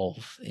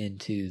devolve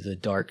into the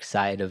dark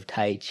side of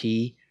Tai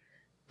Chi,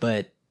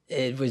 but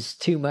it was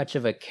too much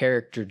of a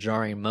character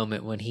jarring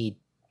moment when he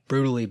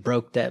brutally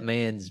broke that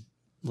man's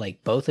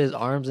like both his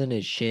arms and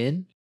his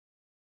shin.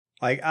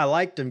 Like I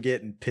liked him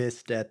getting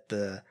pissed at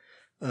the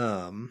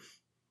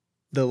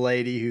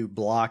lady who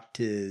blocked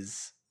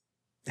his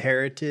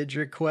heritage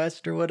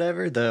request or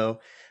whatever, though.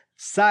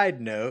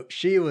 Side note,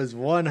 she was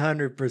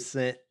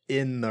 100%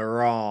 in the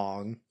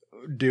wrong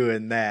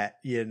doing that.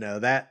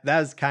 That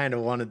was kind of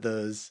one of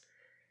those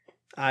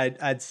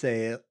I'd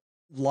say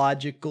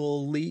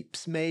logical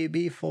leaps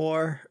maybe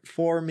for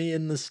me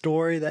in the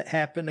story that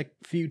happened a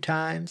few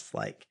times.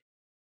 Like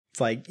it's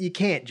like you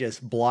can't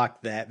just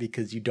block that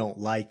because you don't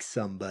like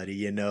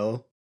somebody,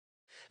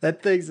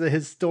 That thing's a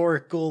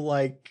historical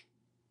like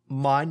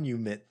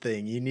monument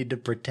thing. You need to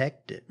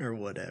protect it or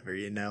whatever,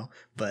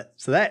 But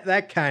so that's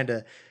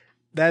a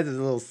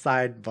little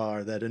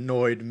sidebar that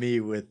annoyed me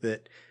with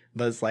it.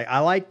 But it's like I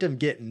liked him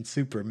getting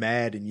super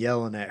mad and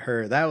yelling at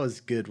her. That was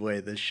a good way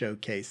to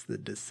showcase the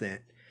dissent.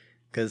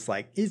 Because,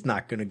 like, he's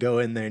not going to go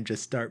in there and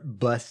just start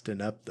busting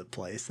up the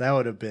place. That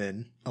would have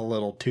been a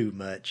little too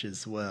much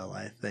as well,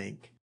 I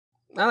think.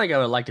 I think I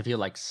would like if he,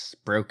 like,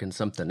 broken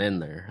something in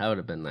there. That would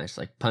have been nice.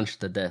 Like, punch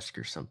the desk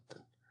or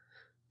something.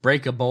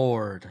 Break a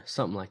board.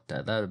 Something like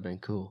that. That would have been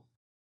cool.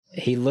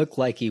 He looked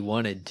like he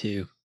wanted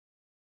to.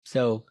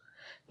 So,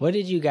 what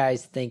did you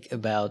guys think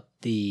about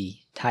the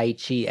Tai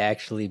Chi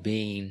actually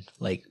being,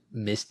 like,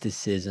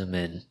 mysticism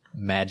and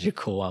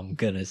magical, I'm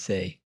gonna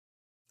say?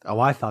 Oh,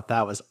 I thought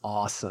that was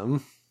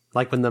awesome.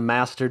 Like when the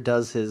master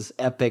does his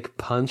epic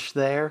punch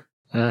there.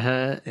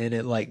 And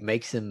it like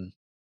makes him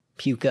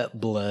puke up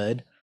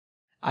blood.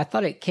 I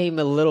thought it came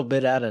a little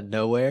bit out of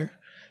nowhere,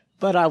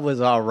 but I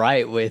was all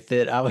right with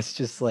it. I was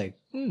just like,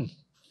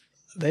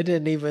 they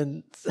didn't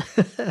even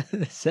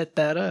set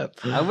that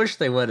up. I wish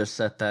they would have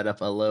set that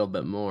up a little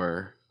bit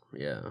more.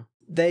 Yeah.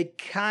 They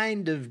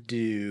kind of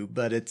do,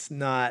 but it's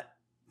not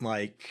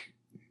like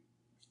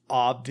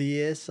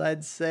obvious,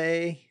 I'd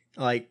say.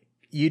 Like,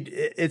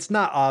 it's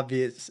not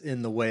obvious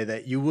in the way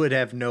that you would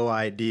have no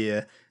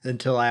idea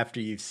until after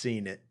you've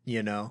seen it,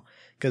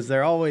 because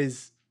the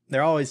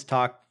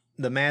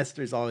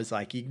master's always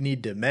like, you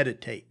need to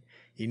meditate,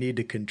 you need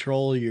to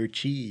control your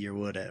chi or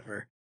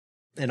whatever.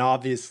 And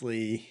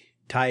obviously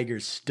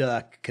Tiger's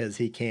stuck because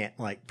he can't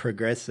like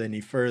progress any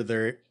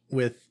further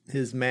with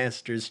his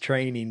master's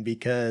training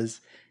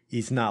because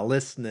he's not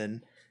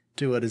listening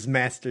to what his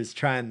master's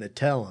trying to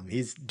tell him.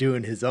 He's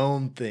doing his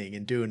own thing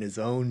and doing his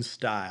own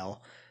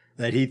style.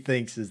 that he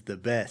thinks is the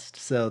best.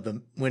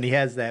 So when he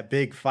has that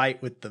big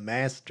fight with the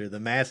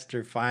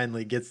master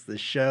finally gets to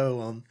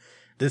show him,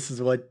 this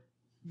is what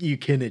you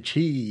can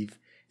achieve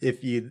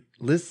if you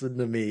listen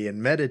to me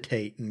and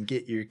meditate and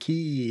get your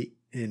ki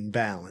in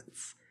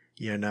balance,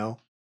 you know?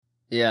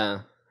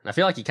 Yeah. I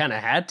feel like he kind of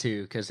had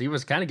to, because he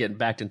was kind of getting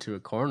backed into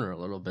a corner a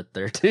little bit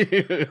there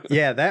too.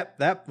 Yeah,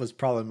 that was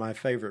probably my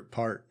favorite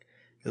part.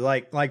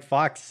 Like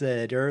Fox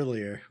said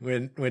earlier,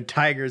 when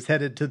Tiger's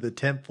headed to the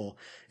temple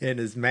and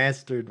his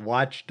master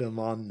watched him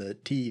on the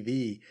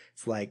TV,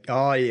 it's like,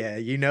 oh yeah,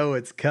 you know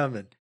it's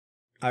coming.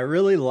 I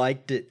really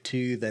liked it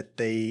too that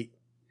the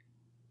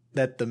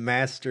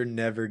master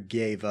never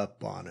gave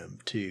up on him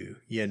too,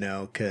 you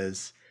know,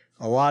 because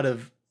a lot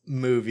of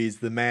movies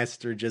the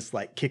master just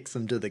like kicks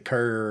him to the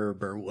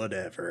curb or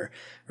whatever,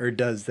 or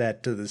does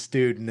that to the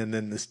student, and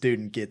then the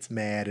student gets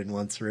mad and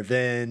wants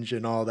revenge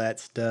and all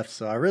that stuff.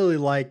 So I really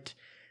liked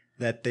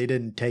that they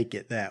didn't take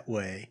it that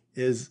way.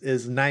 Is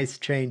a nice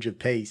change of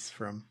pace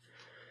from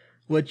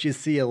what you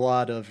see a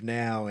lot of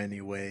now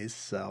anyways.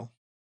 So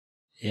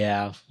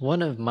Yeah,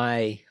 one of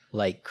my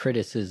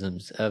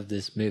criticisms of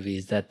this movie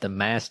is that the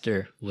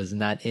master was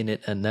not in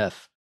it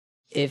enough.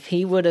 If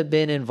he would have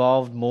been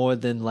involved more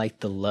than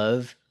the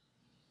love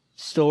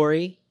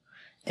story,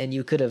 and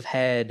you could have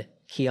had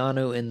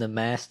Keanu and the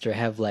master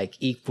have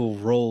equal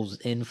roles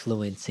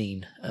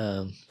influencing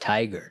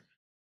Tiger,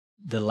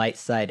 the light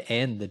side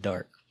and the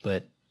dark,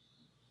 but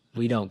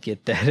we don't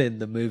get that in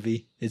the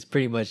movie. It's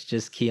pretty much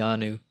just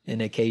Keanu,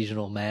 an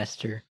occasional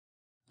master.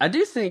 I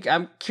do think,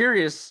 I'm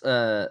curious,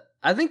 I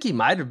think he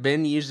might have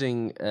been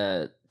using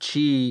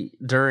chi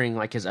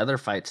during his other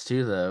fights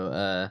too,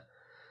 though.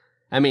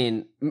 I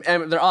mean,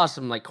 they're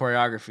awesome,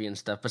 choreography and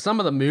stuff, but some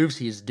of the moves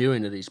he's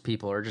doing to these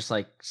people are just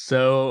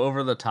so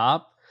over the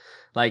top.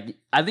 I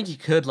think he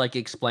could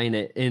explain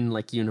it in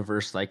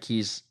universe,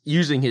 he's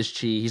using his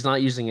chi. He's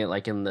not using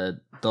it in the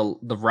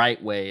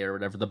right way or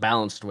whatever, the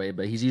balanced way,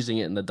 but he's using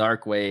it in the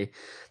dark way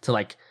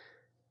to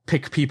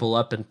pick people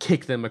up and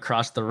kick them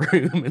across the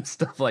room and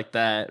stuff like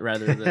that,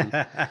 rather than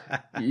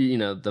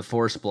the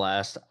force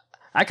blast.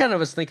 I kind of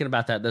was thinking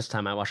about that this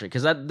time I watched it,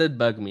 because that did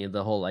bug me,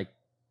 the whole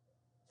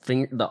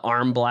the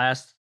arm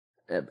blast.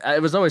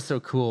 It was always so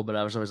cool, but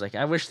I was always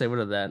I wish they would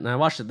have that. And I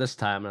watched it this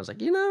time, and I was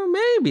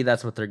maybe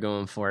that's what they're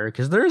going for,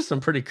 because there's some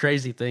pretty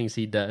crazy things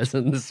he does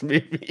in this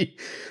movie,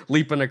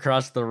 leaping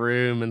across the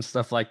room and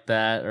stuff like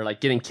that, or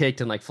getting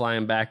kicked and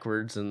flying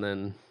backwards, and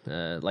then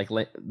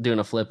doing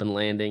a flip and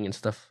landing and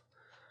stuff.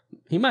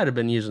 He might have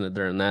been using it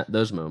during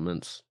those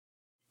moments.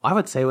 I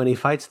would say when he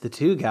fights the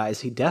two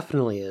guys, he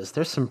definitely is.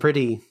 There's some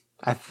pretty...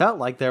 I felt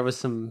like there was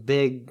some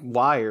big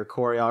wire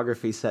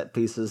choreography set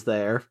pieces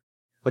there,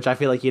 which I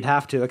feel like you'd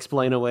have to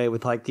explain away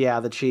with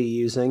the chi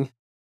using.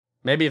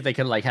 Maybe if they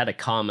could had a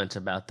comment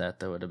about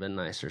that would have been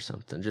nice or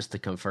something, just to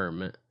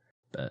confirm it.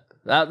 But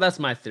that's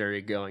my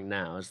theory going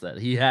now, is that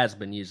he has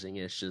been using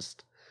it. It's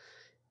just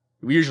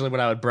usually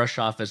what I would brush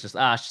off as just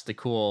it's just a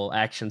cool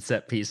action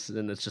set piece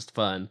and it's just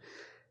fun.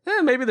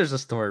 Maybe there's a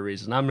story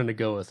reason. I'm going to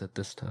go with it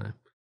this time.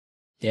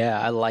 Yeah,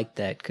 I like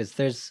that, because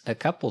there's a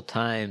couple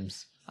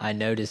times I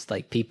noticed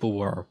people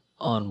were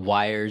on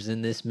wires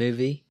in this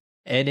movie,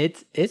 and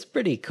it's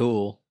pretty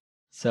cool.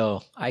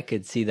 So I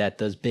could see that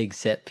those big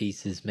set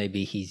pieces,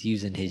 maybe he's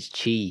using his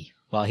chi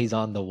while he's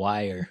on the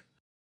wire.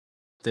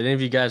 Did any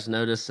of you guys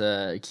notice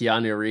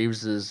Keanu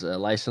Reeves'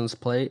 license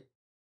plate?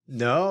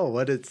 No,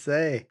 what'd it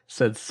say? It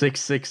said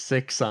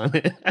 666 on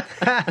it.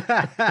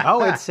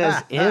 Oh, it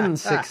says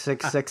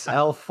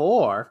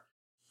N666L4,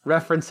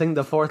 referencing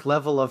the fourth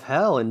level of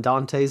hell in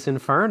Dante's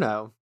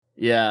Inferno.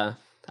 Yeah,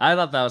 I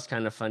thought that was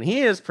kind of fun.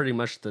 He is pretty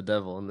much the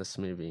devil in this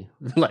movie.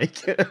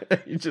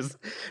 Just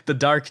the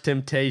dark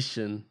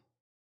temptation.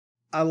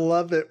 I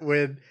love it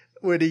when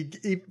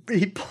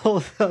he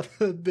pulls up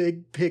a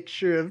big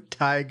picture of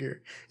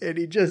Tiger and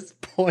he just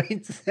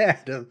points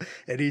at him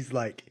and he's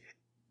like,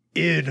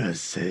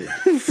 innocent.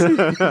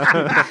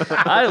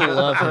 I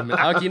love him.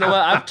 You know what?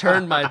 I've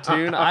turned my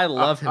tune. I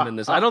love him in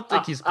this. I don't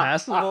think he's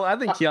passable. I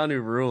think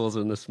Keanu rules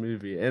in this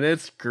movie, and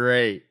it's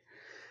great.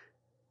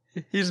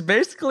 He's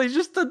basically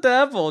just the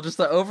devil, just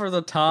the over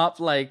the top,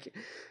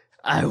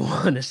 I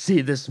want to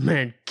see this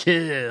man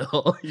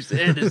kill. He's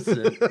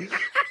innocent.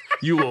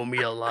 You owe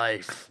me a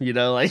life.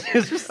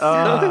 It's just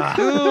so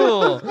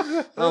cool.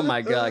 Oh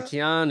my God,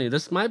 Keanu,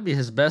 this might be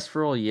his best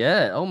role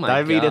yet. Oh my God.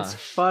 I mean, it's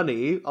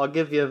funny. I'll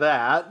give you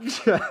that.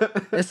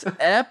 It's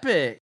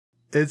epic.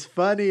 It's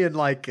funny in a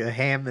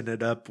hamming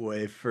it up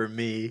way for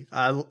me.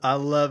 I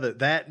love it.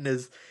 That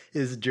and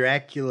his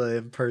Dracula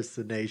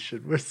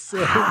impersonation were so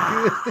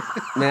good.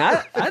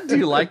 Man, I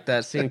do like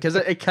that scene, because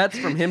it cuts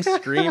from him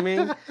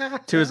screaming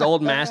to his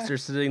old master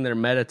sitting there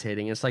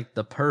meditating. It's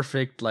the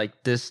perfect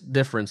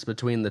difference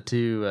between the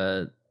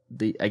two.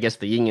 I guess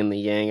the yin and the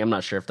yang. I'm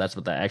not sure if that's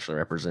what that actually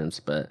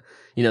represents, but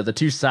the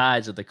two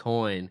sides of the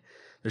coin.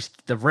 There's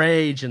the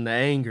rage and the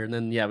anger, and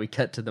then we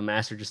cut to the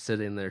master just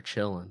sitting there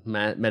chilling,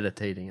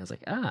 meditating. I was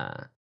like,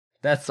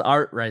 that's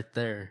art right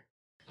there.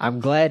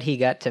 I'm glad he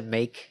got to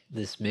make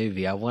this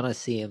movie. I want to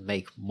see him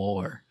make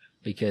more,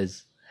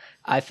 because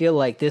I feel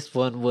like this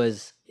one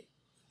was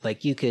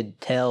like you could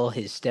tell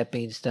his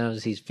stepping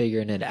stones, he's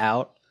figuring it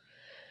out.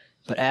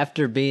 But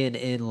after being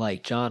in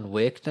like John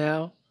Wick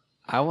now,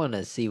 I want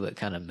to see what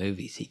kind of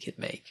movies he could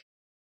make.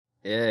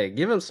 Yeah,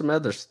 give him some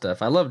other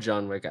stuff. I love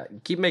John Wick. I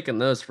keep making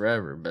those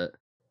forever, but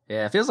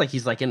yeah, it feels like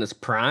he's like in his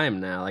prime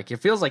now. Like it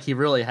feels like he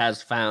really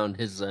has found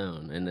his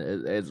zone, and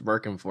it's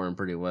working for him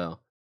pretty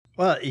well.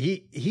 Well,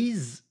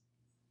 he's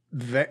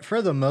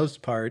for the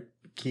most part,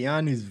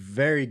 Keanu's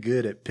very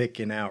good at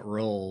picking out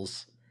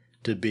roles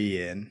to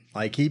be in.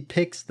 Like he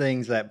picks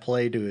things that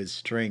play to his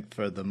strength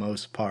for the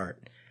most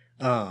part,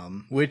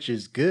 which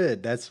is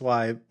good. That's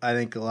why I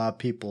think a lot of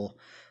people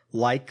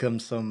like him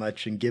so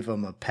much and give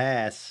him a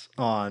pass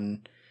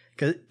on,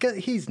 cause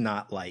he's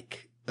not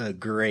like a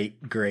great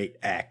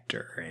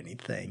actor or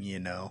anything, you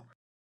know.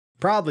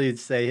 Probably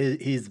say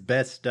his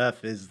best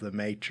stuff is The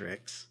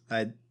Matrix.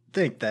 I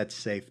think that's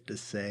safe to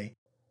say.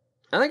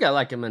 I think I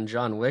like him in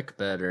John Wick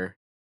better.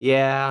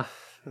 Yeah,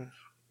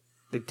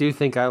 I do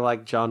think I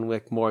like John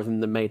Wick more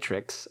than The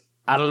Matrix.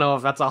 I don't know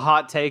if that's a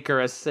hot take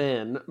or a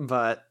sin,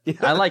 but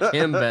I like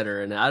him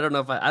better, and I don't know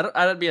if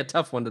that'd be a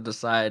tough one to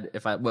decide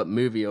what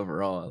movie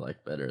overall I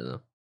like better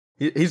though.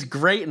 He's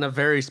great in a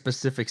very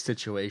specific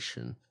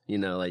situation, you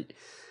know,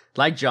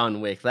 like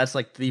John Wick. That's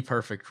like the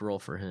perfect role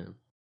for him.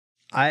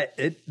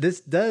 This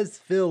does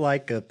feel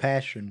like a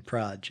passion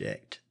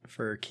project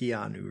for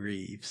Keanu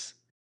Reeves.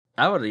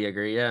 I would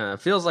agree. Yeah,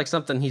 it feels like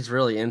something he's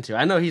really into.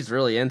 I know he's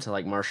really into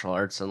like martial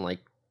arts and like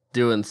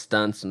doing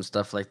stunts and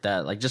stuff like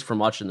that. Like just from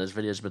watching those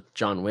videos with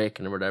John Wick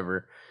and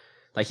whatever,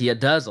 like he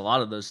does a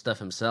lot of those stuff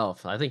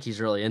himself. I think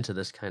he's really into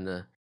this kind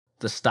of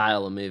the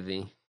style of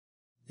movie.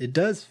 It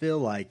does feel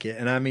like it,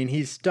 and I mean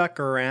he's stuck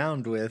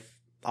around with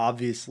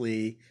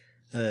obviously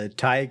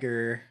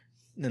Tiger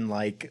and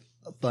like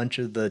a bunch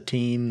of the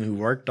team who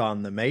worked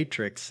on The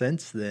Matrix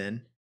since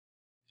then.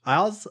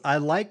 I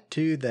like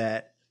too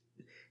that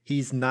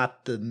he's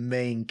not the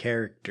main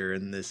character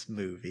in this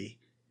movie.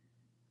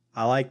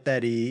 I like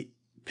that he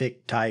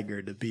picked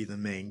Tiger to be the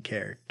main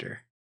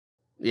character.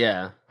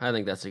 Yeah, I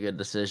think that's a good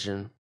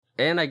decision.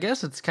 And I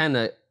guess it's kind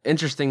of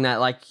interesting that,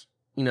 like,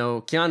 you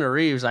know, Keanu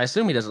Reeves, I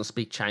assume he doesn't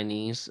speak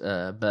Chinese,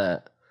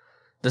 but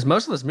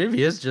most of this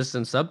movie is just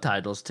in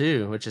subtitles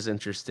too, which is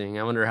interesting.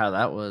 I wonder how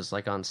that was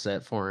like on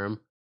set for him.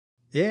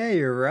 Yeah,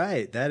 you're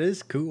right. That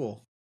is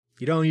cool.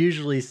 You don't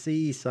usually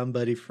see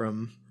somebody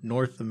from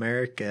North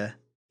America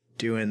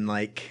doing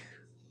like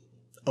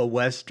a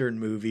Western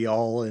movie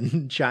all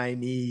in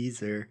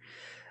Chinese or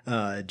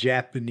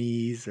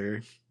Japanese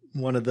or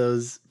one of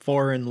those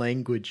foreign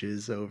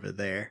languages over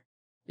there.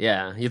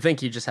 Yeah, you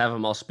think you just have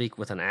them all speak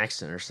with an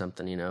accent or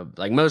something, you know?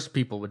 Like most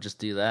people would just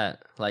do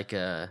that. Like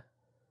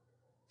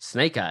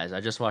Snake Eyes,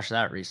 I just watched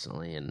that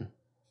recently, and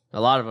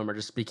a lot of them are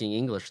just speaking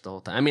English the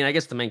whole time. I mean, I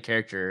guess the main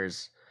character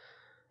is,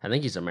 I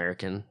think he's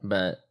American,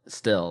 but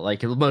still,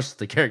 like most of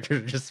the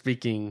characters are just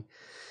speaking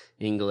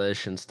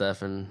English and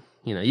stuff, and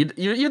you know,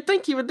 you'd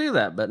think he would do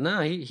that, but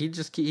no, he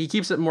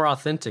keeps it more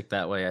authentic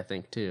that way, I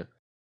think too.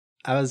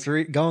 I was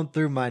going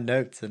through my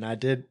notes, and I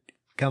did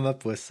come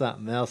up with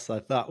something else I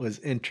thought was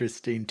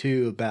interesting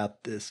too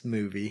about this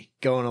movie,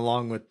 going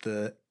along with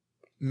the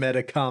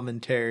meta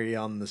commentary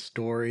on the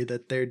story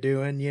that they're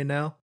doing. You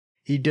know,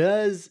 he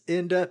does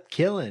end up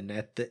killing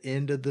at the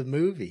end of the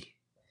movie.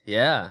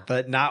 Yeah,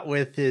 but not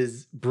with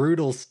his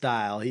brutal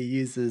style. He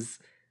uses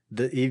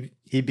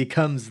he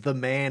becomes the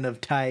man of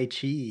Tai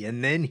Chi,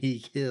 and then he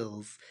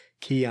kills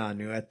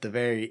Keanu at the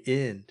very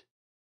end.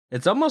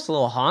 It's almost a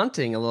little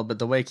haunting, a little bit,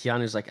 the way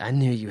Keanu's like, I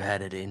knew you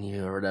had it in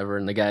you, or whatever,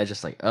 and the guy's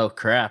just like, oh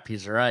crap,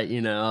 he's right,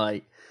 you know,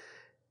 like,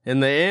 in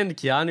the end,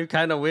 Keanu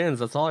kind of wins.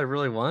 That's all I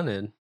really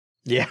wanted.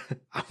 Yeah,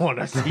 I want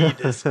to see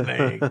this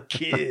man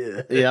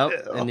kill.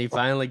 Yep, and he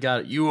finally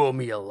got it. You owe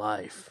me a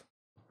life.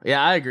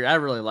 Yeah, I agree. I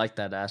really like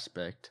that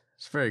aspect.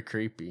 It's very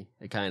creepy,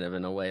 kind of,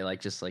 in a way,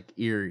 like, just, like,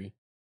 eerie.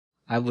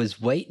 I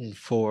was waiting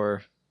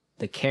for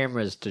the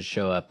cameras to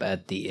show up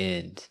at the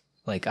end.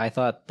 Like, I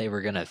thought they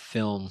were going to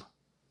film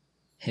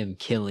him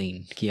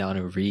killing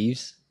Keanu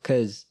Reeves,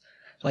 because,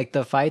 like,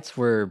 the fights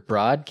were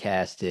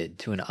broadcasted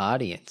to an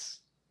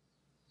audience.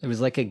 There was,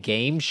 like, a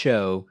game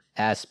show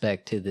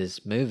aspect to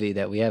this movie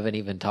that we haven't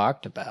even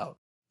talked about.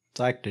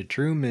 It's like the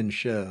Truman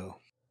Show.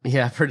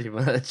 Yeah, pretty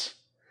much.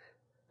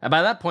 And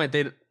by that point,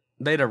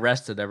 they'd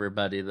arrested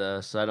everybody,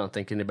 though, so I don't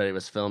think anybody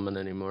was filming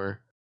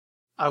anymore.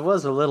 I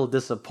was a little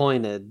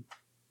disappointed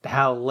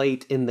how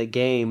late in the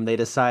game they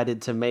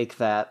decided to make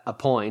that a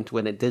point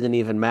when it didn't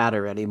even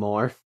matter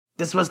anymore.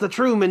 This was the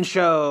Truman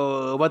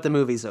Show, but the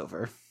movie's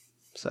over.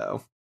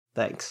 So,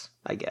 thanks,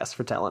 I guess,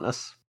 for telling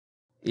us.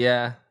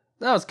 Yeah,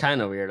 that was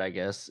kind of weird, I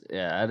guess.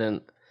 Yeah, it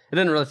didn't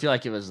really feel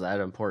like it was that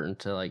important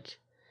to, like,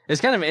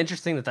 it's kind of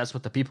interesting that that's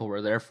what the people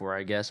were there for,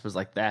 I guess, was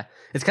like that.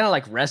 It's kind of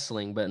like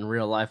wrestling, but in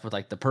real life with,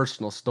 like, the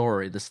personal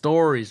story. The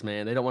stories,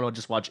 man, they don't want to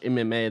just watch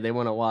MMA, they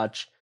want to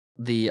watch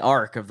the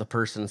arc of the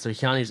person. So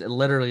Keanu's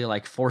literally,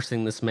 like,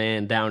 forcing this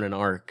man down an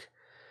arc,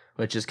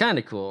 which is kind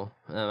of cool.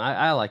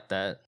 I like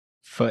that.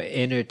 For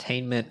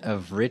entertainment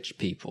of rich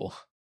people,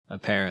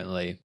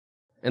 apparently.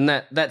 And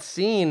that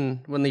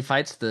scene when he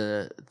fights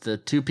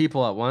the two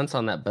people at once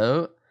on that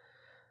boat,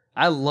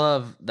 I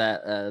love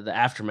that the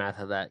aftermath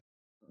of that.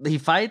 He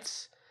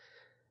fights,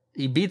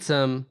 he beats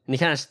him, and he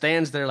kind of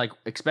stands there like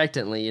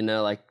expectantly,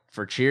 like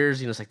for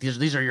cheers. It's like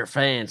these are your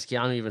fans.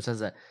 Keanu even says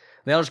that.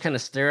 They all just kind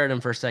of stare at him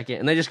for a second,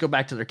 and they just go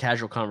back to their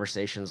casual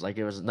conversations like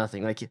it was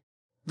nothing. Like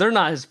they're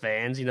not his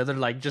fans, they're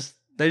like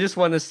they just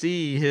want to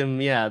see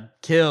him,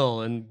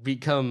 kill and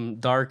become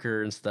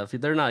darker and stuff.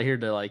 They're not here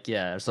to like,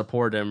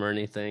 support him or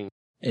anything.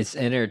 It's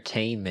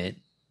entertainment.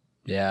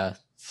 Yeah.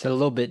 It's a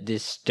little bit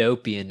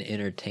dystopian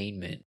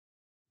entertainment.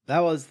 That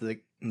was the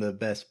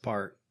best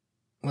part,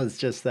 was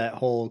just that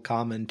whole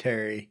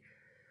commentary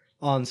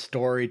on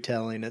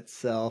storytelling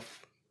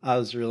itself. I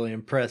was really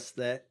impressed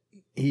that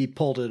he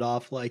pulled it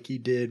off like he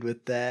did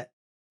with that.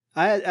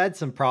 I had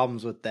some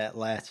problems with that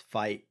last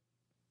fight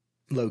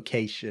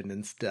location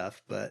and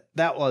stuff, but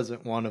that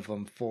wasn't one of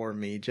them for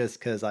me, just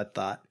because I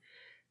thought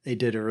they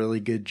did a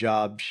really good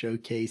job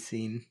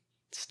showcasing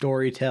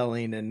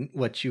storytelling and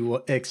what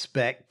you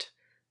expect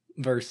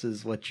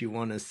versus what you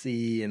want to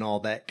see and all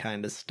that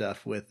kind of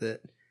stuff with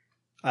it.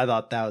 I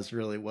thought that was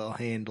really well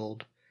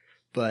handled,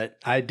 but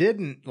I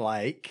didn't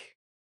like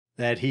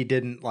that he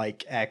didn't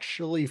like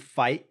actually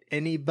fight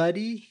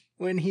anybody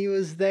when he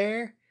was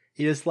there.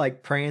 He just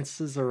like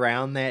prances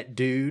around that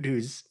dude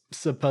who's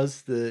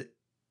supposed to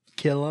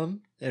kill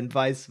him and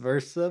vice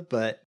versa,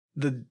 but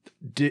the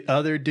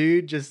other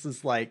dude just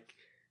is like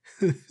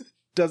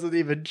doesn't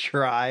even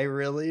try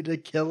really to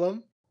kill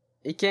him.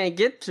 You can't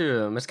get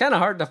to him. It's kind of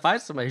hard to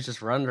fight somebody who's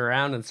just running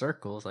around in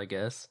circles, I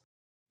guess.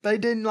 They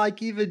didn't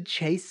like even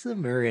chase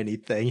him or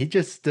anything. He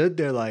just stood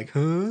there like,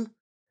 huh?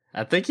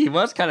 I think he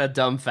was kind of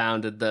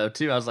dumbfounded though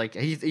too. I was like,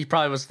 he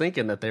probably was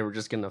thinking that they were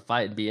just gonna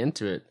fight and be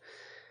into it.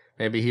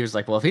 Maybe he was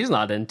like, well, if he's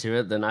not into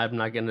it, then I'm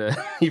not gonna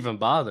even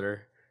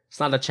bother. It's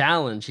not a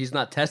challenge. He's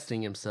not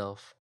testing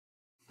himself.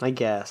 I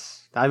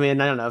guess. I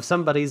mean, I don't know. If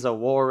somebody's a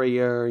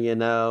warrior,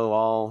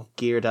 all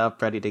geared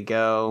up, ready to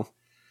go,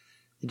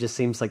 it just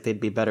seems like they'd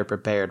be better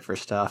prepared for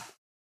stuff.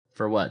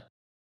 For what?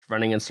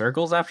 Running in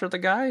circles after the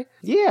guy?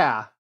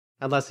 Yeah.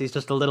 Unless he's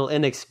just a little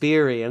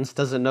inexperienced,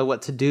 doesn't know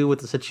what to do with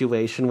the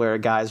situation where a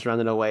guy's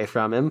running away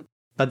from him.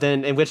 But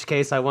then, in which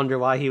case, I wonder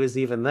why he was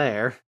even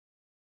there.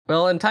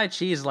 Well, in Tai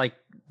Chi's, like,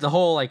 the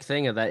whole, like,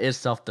 thing of that is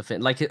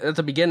self-defense. Like, at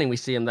the beginning, we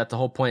see him that the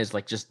whole point is,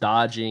 like, just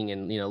dodging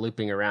and,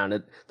 looping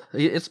around.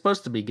 It's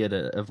supposed to be good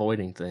at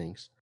avoiding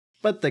things.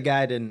 But the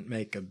guy didn't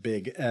make a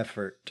big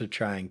effort to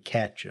try and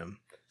catch him.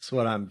 That's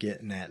what I'm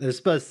getting at. They're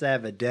supposed to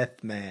have a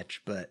death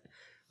match, but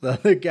the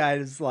other guy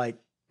is, like,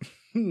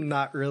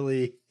 not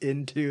really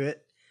into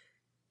it,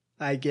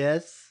 I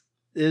guess.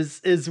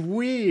 Is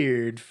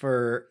weird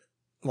for,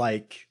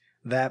 like,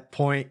 that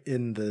point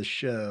in the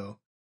show.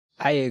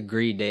 I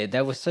agree, Dave.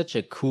 That was such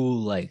a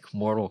cool, like,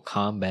 Mortal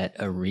Kombat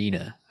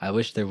arena. I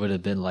wish there would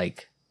have been,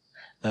 like,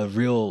 a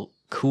real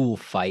cool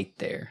fight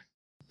there.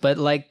 But,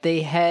 like,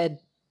 they had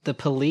the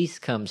police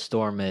come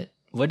storm it.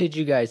 What did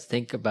you guys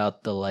think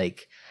about the,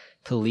 like,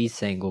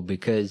 police angle?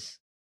 Because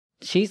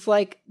she's,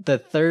 like, the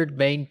third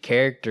main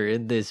character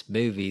in this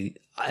movie.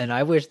 And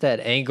I wish that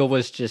angle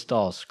was just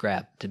all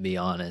scrapped, to be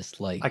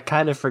honest. Like, I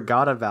kind of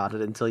forgot about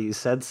it until you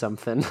said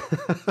something.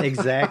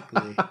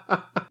 Exactly.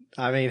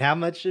 I mean, how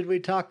much did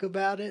we talk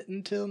about it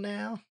until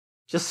now?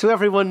 Just so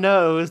everyone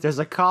knows, there's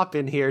a cop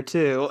in here,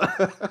 too.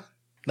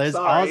 There's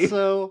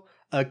also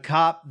a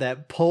cop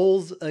that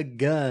pulls a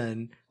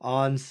gun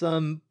on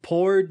some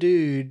poor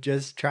dude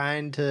just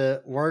trying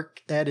to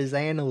work at his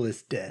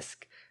analyst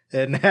desk.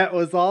 And that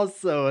was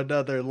also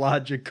another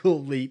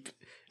logical leap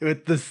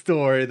with the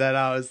story that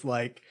I was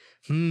like,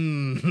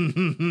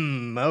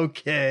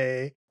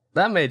 okay.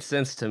 That made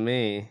sense to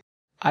me.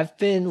 I've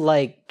been,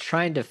 like,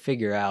 trying to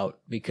figure out,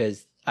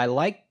 because I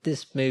like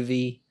this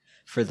movie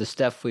for the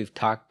stuff we've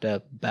talked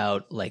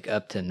about, like,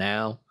 up to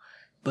now,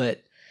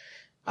 but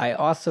I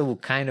also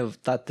kind of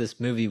thought this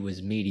movie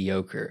was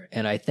mediocre,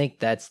 and I think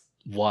that's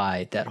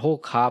why that whole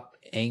cop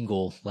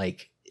angle,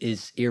 like,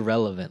 is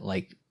irrelevant.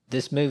 Like,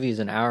 this movie is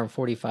an hour and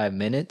 45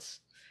 minutes,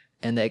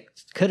 and that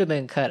could have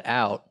been cut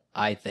out,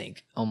 I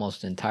think,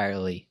 almost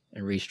entirely,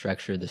 and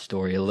restructure the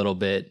story a little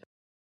bit.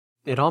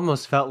 It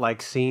almost felt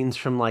like scenes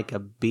from, like, a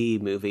B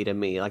movie to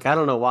me. Like, I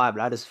don't know why,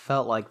 but I just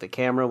felt like the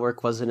camera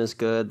work wasn't as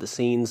good. The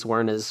scenes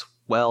weren't as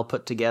well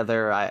put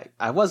together.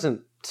 I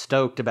wasn't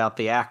stoked about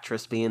the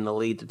actress being the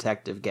lead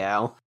detective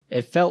gal.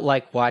 It felt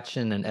like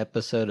watching an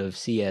episode of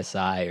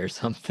CSI or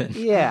something.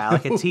 Yeah,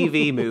 like a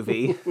TV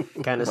movie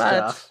kind of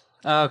stuff.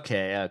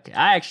 Okay.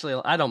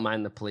 I don't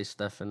mind the police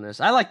stuff in this.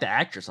 I like the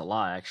actress a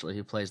lot, actually,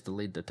 who plays the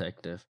lead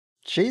detective.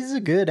 She's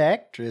a good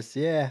actress,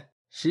 yeah.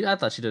 I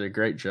thought she did a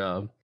great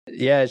job.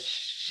 Yeah,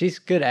 she's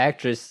a good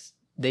actress.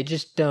 They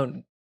just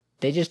don't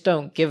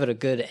give it a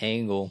good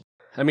angle.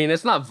 I mean,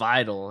 it's not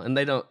vital, and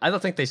I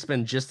don't think they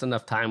spend just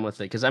enough time with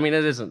it, because, I mean,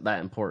 it isn't that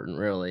important,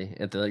 really,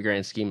 at the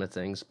grand scheme of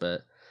things,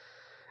 but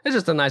it's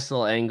just a nice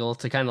little angle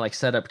to kind of, like,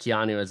 set up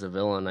Keanu as a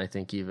villain, I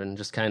think, even,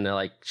 just kind of,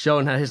 like,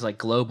 showing how his, like,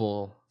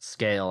 global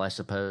scale, I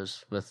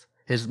suppose, with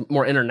his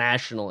more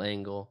international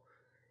angle.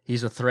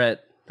 He's a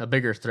threat a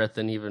bigger threat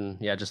than even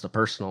just a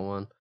personal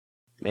one.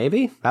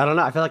 Maybe? I don't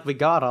know. I feel like we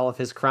got all of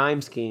his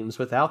crime schemes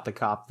without the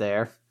cop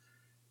there.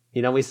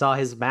 You know, we saw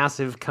his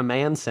massive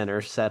command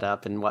center set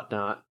up and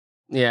whatnot.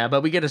 Yeah,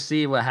 but we get to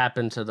see what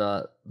happened to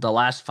the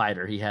last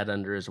fighter he had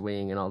under his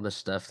wing and all this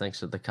stuff, thanks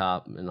to the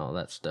cop and all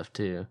that stuff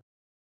too.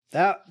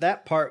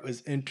 That part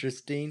was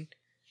interesting.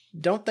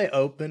 Don't they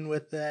open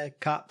with the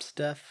cop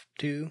stuff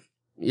too?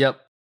 Yep.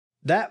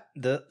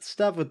 The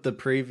stuff with the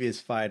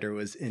previous fighter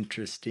was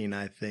interesting,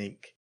 I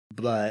think.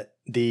 But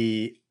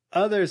the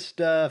other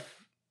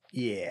stuff,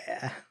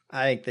 yeah,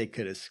 I think they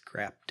could have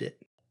scrapped it.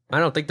 I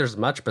don't think there's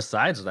much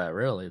besides that,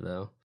 really,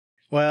 though.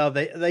 Well,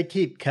 they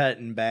keep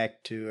cutting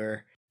back to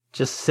her.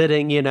 Just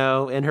sitting, in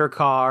her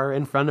car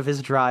in front of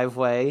his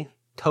driveway,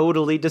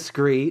 totally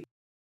discreet.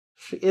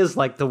 She is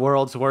like the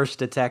world's worst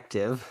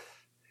detective.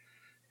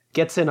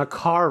 Gets in a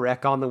car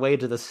wreck on the way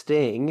to the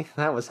sting.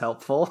 That was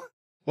helpful.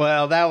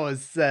 Well, that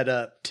was set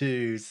up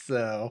too,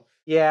 so...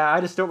 Yeah, I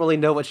just don't really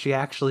know what she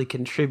actually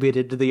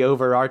contributed to the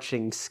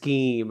overarching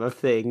scheme of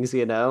things,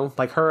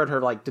 Like her and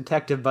her,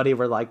 detective buddy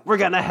were like, we're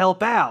gonna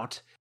help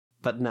out!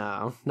 But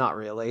no, not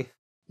really.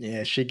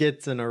 Yeah, she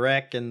gets in a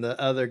wreck and the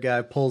other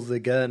guy pulls the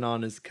gun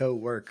on his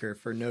coworker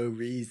for no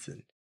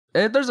reason.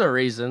 There's a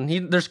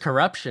reason. There's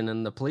corruption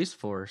in the police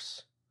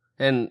force.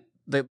 And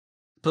the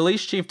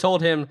police chief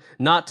told him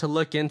not to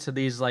look into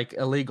these,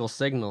 illegal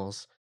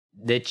signals.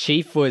 The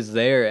chief was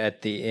there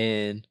at the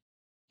end.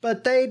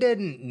 But they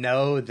didn't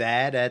know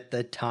that at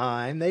the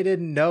time. They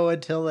didn't know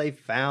until they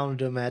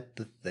found him at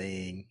the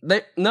thing.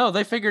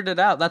 They figured it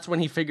out. That's when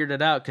he figured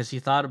it out, because he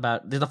thought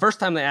about... The first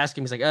time they asked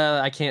him, he's like,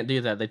 I can't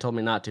do that. They told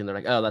me not to. And they're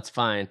like, oh, that's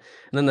fine. And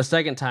then the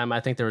second time,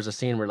 I think there was a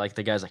scene where,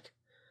 the guy's like,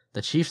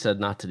 the chief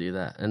said not to do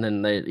that. And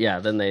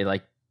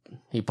then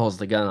he pulls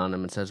the gun on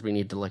him and says, we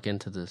need to look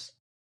into this.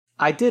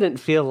 I didn't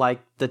feel like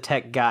the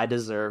tech guy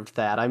deserved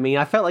that. I mean,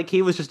 I felt like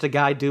he was just a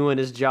guy doing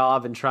his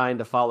job and trying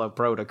to follow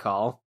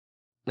protocol.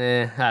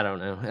 I don't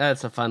know.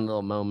 That's a fun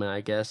little moment,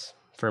 I guess,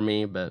 for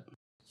me, but...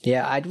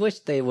 Yeah, I'd wish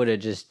they would have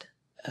just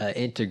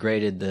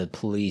integrated the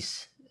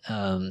police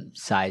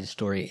side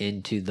story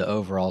into the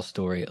overall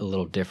story a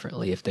little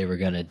differently if they were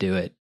going to do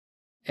it.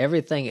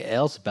 Everything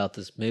else about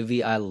this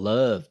movie I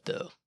loved,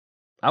 though.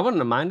 I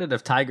wouldn't have minded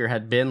if Tiger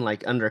had been,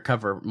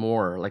 undercover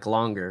more,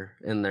 longer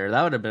in there.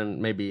 That would have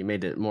been maybe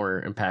made it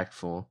more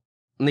impactful.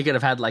 And they could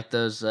have had,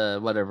 those,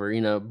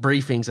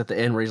 briefings at the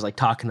end where he's,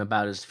 talking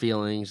about his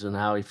feelings and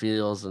how he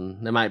feels,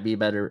 and there might be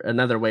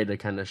another way to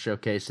kind of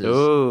showcase his...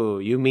 Oh,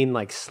 you mean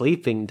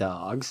Sleeping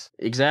Dogs?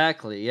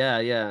 Exactly,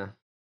 yeah.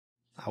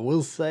 I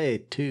will say,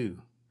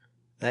 too,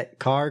 that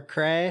car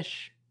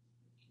crash,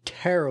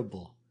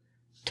 terrible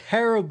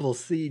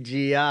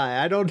CGI.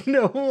 I don't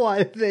know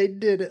why they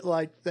did it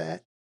like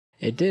that.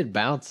 It did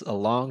bounce a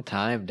long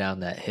time down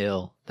that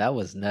hill. That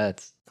was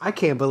nuts. I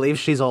can't believe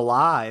she's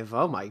alive.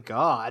 Oh my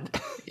god.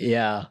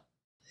 Yeah.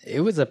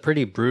 It was a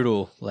pretty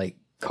brutal,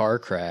 car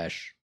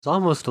crash. It's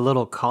almost a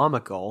little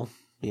comical,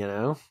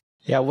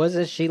 Yeah,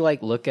 wasn't she,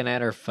 looking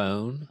at her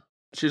phone?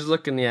 She was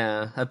looking,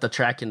 at the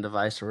tracking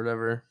device or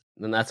whatever.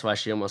 And that's why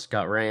she almost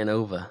got ran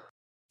over.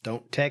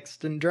 Don't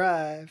text and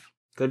drive.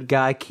 Good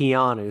guy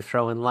Keanu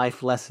throwing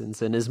life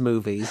lessons in his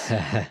movies.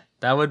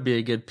 That would be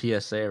a good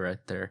PSA right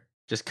there.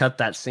 Just cut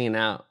that scene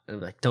out and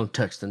be like, don't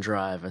text and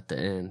drive at the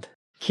end.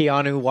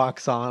 Keanu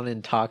walks on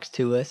and talks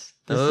to us.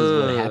 This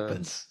is what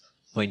happens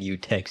when you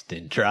text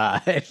and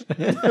drive.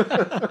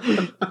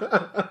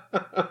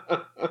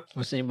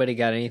 Was anybody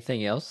got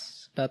anything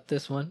else about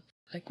this one?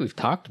 I think we've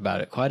talked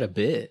about it quite a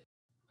bit.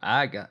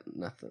 I got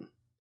nothing.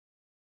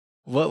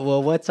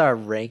 What's our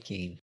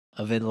ranking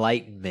of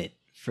enlightenment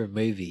for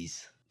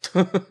movies?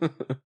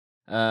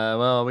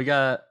 Well, we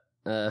got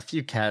a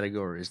few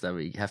categories that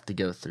we have to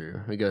go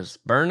through. It goes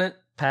burn it,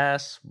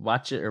 pass,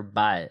 watch it, or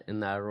buy it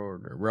in that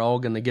order. We're all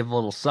going to give a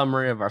little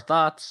summary of our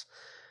thoughts,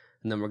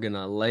 and then we're going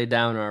to lay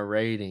down our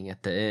rating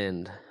at the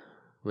end.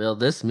 Will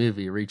this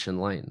movie reach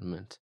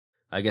enlightenment?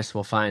 I guess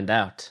we'll find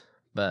out.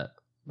 But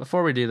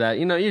before we do that,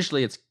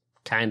 usually it's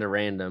kind of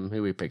random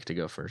who we pick to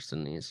go first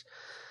in these.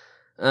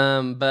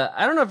 But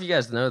I don't know if you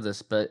guys know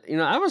this, but,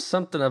 I was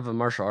something of a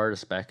martial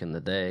artist back in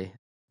the day.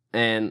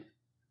 And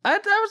I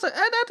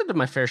did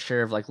my fair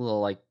share of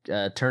little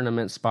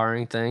tournament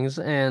sparring things,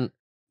 and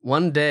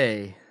one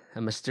day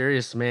a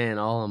mysterious man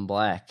all in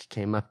black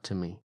came up to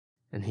me,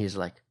 and he's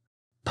like,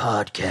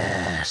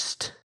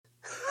 "Podcast."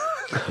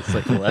 It's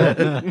like, what?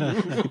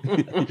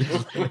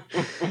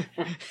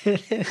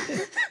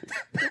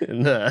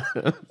 And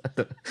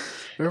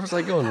where was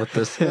I going with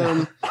this?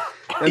 And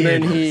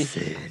then he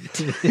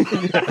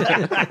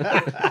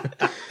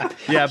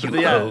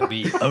owe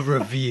me a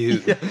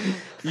review. Yeah,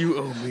 you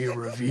owe me a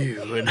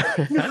review. And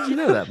how'd you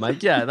know that,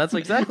 Mike? Yeah, that's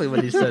exactly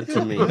what he said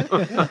to me.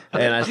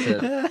 And I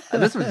said,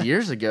 and this was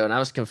years ago, and I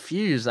was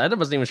confused. I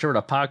wasn't even sure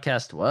what a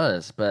podcast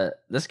was,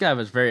 but this guy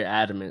was very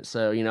adamant.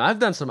 So, I've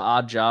done some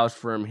odd jobs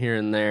for him here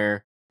and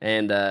there.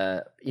 And,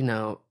 I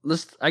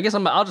guess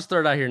I'll just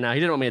throw it out here now. He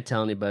didn't want me to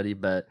tell anybody,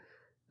 but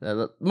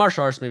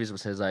martial arts movies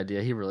was his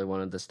idea. He really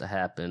wanted this to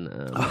happen.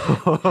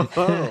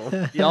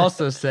 He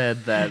also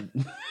said that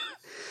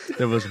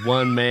there was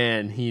one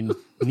man he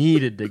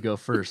needed to go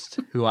first,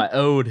 who I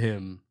owed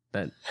him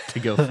that to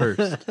go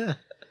first,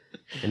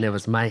 and it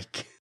was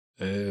Mike.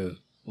 Ooh,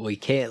 we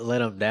can't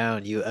let him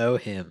down. You owe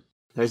him.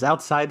 There's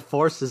outside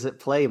forces at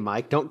play,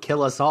 Mike. Don't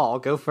kill us all.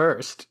 Go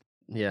first.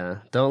 Yeah,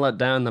 don't let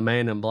down the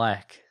man in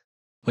black.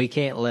 We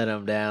can't let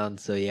him down,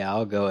 so yeah,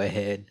 I'll go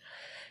ahead.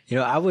 You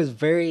know, I was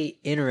very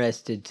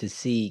interested to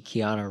see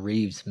Keanu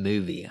Reeves'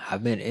 movie.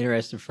 I've been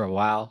interested for a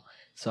while,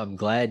 so I'm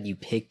glad you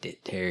picked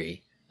it,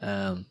 Terry.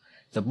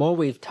 The more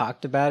we've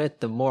talked about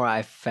it, the more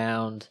I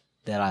found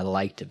that I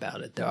liked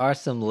about it. There are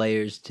some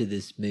layers to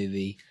this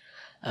movie,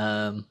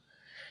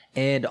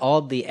 and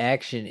all the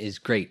action is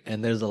great,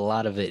 and there's a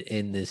lot of it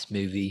in this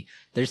movie.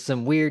 There's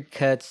some weird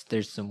cuts,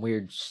 there's some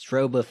weird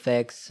strobe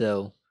effects,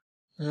 so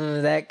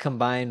that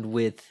combined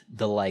with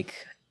the,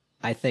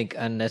 I think,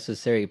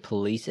 unnecessary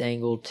police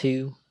angle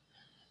too,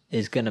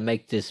 is going to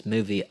make this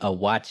movie a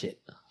watch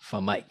it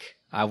for Mike.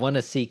 I want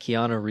to see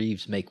Keanu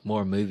Reeves make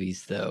more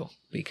movies, though,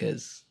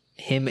 because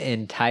him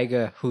and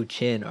Tiger Hu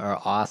Chin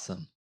are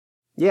awesome.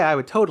 Yeah, I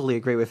would totally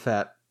agree with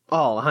that.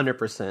 Oh,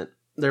 100%.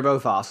 They're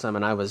both awesome,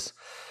 and I was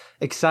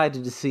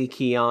excited to see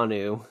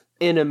Keanu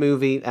in a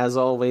movie, as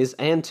always,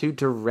 and to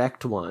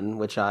direct one,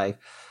 which I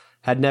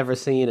had never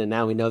seen, and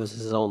now we know this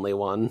is his only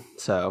one.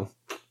 So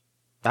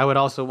I would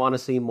also want to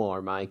see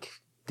more, Mike.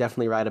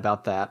 Definitely right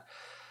about that.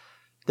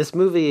 This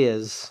movie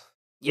is,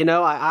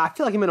 I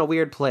feel like I'm in a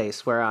weird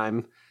place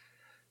where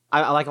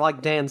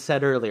like Dan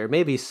said earlier,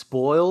 maybe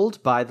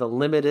spoiled by the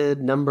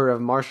limited number of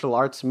martial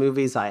arts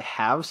movies I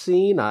have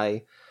seen.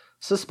 I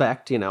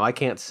suspect, I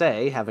can't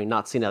say, having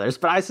not seen others,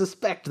 but I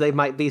suspect they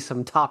might be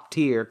some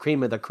top-tier,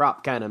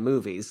 cream-of-the-crop kind of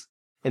movies.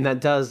 And that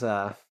does,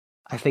 I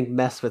think,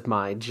 mess with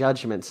my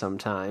judgment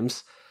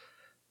sometimes.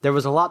 There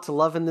was a lot to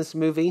love in this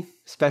movie,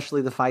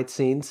 especially the fight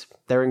scenes.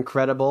 They're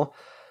incredible.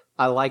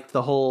 I liked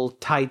the whole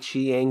Tai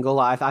Chi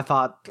angle. I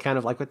thought, kind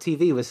of like what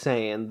TV was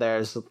saying,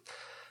 there's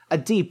a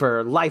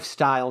deeper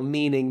lifestyle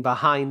meaning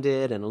behind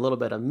it and a little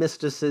bit of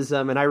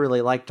mysticism, and I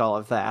really liked all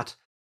of that.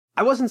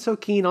 I wasn't so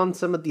keen on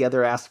some of the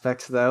other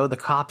aspects, though. The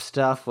cop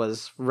stuff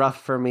was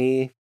rough for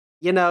me.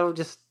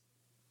 Just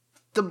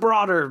the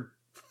broader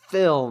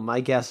film,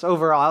 I guess,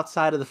 overall,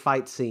 outside of the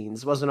fight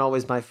scenes, wasn't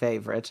always my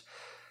favorite.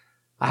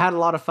 I had a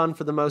lot of fun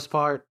for the most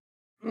part,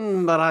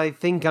 but I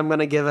think I'm going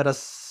to give it a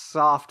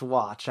soft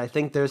watch. I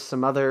think there's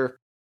some other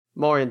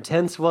more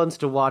intense ones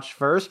to watch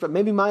first, but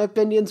maybe my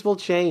opinions will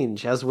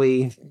change as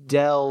we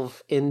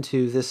delve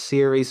into this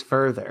series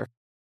further.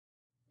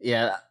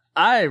 Yeah,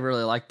 I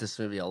really like this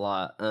movie a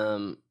lot.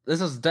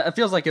 It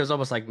feels like it was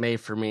almost like made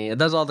for me. It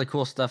does all the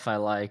cool stuff I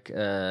like.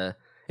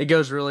 It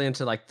goes really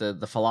into like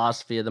the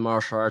philosophy of the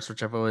martial arts,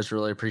 which I've always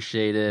really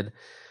appreciated.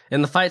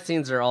 And the fight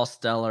scenes are all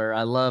stellar.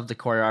 I love the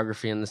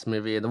choreography in this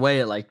movie. The way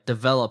it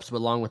develops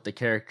along with the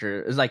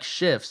character is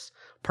shifts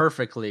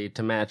perfectly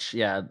to match,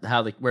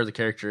 where the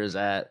character is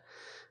at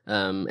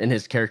in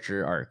his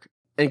character arc.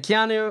 And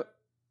Keanu,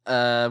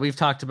 we've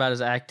talked about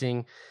his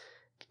acting.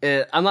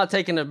 I'm not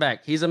taking it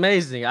back. He's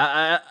amazing.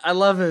 I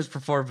love his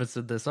performance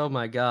in this. Oh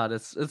my god,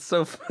 it's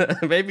so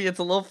maybe it's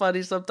a little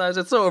funny sometimes.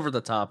 It's so over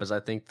the top is I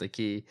think the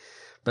key.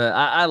 But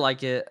I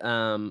like it.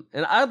 And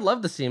I'd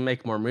love to see him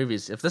make more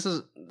movies. Since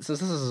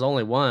this is his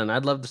only one,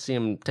 I'd love to see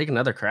him take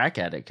another crack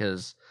at it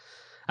because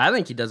I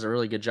think he does a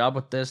really good job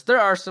with this. There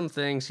are some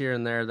things here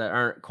and there that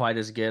aren't quite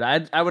as good.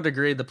 I would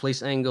agree the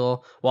police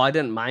angle, while I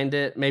didn't mind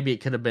it, maybe it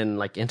could have been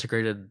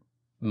integrated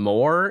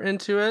more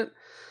into it.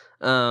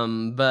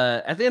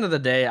 But at the end of the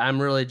day,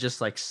 I'm really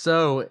just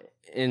so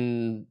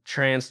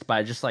entranced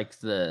by just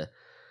the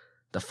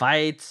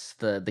fights,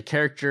 the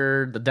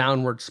character, the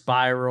downward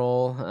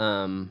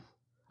spiral,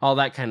 all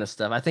that kind of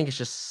stuff. I think it's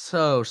just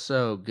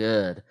so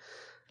good.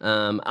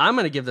 I'm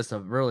going to give this a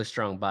really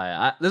strong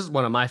buy. This is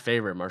one of my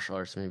favorite martial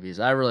arts movies.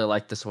 I really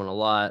like this one a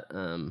lot.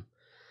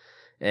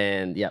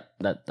 And yeah,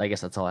 I guess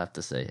that's all I have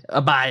to say.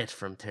 A buy it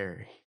from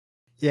Terry.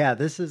 Yeah,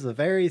 this is a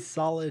very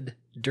solid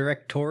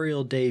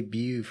directorial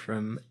debut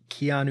from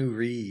Keanu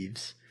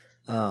Reeves.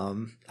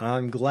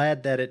 I'm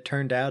glad that it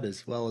turned out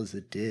as well as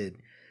it did.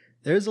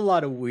 There's a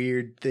lot of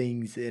weird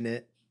things in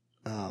it,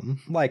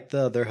 like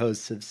the other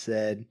hosts have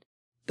said,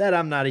 that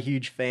I'm not a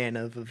huge fan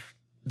of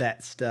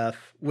that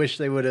stuff. Wish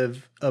they would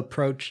have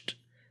approached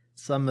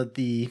some of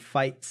the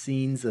fight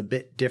scenes a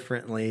bit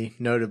differently,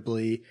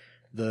 notably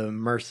the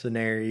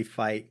mercenary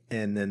fight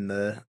and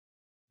then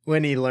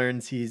when he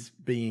learns he's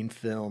being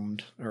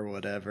filmed or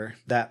whatever,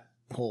 that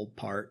whole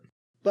part.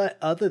 But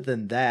other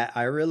than that,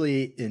 I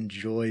really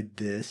enjoyed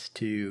this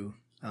too.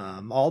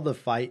 All the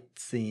fight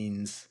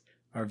scenes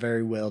are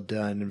very well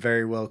done and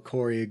very well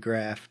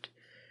choreographed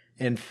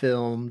and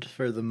filmed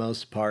for the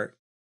most part.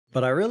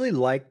 But I really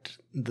liked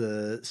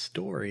the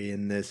story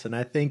in this, and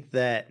I think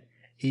that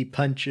he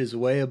punches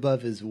way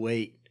above his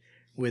weight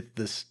with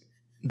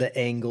the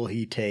angle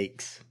he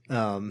takes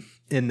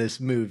in this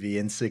movie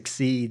and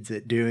succeeds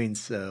at doing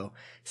so.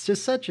 It's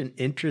just such an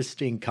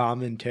interesting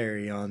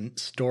commentary on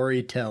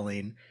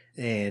storytelling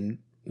and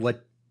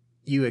what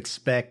you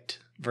expect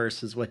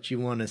versus what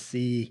you want to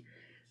see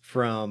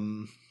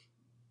from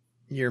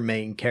your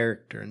main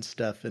character and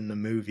stuff in the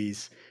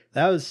movies.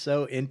 That was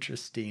so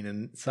interesting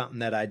and something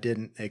that I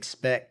didn't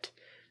expect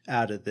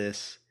out of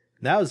this.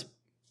 That was,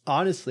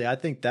 honestly, I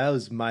think that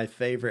was my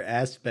favorite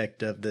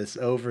aspect of this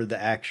over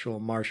the actual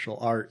martial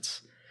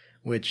arts,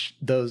 which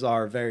those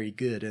are very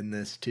good in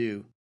this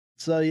too.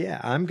 So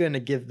yeah, I'm going to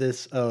give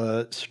this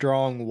a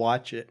strong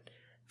watch it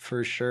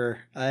for sure.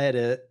 I had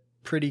a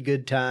pretty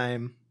good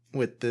time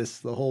with this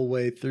the whole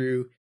way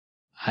through.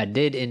 I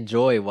did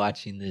enjoy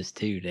watching this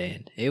too,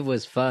 Dan. It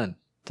was fun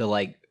to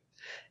like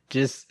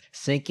just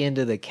sink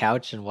into the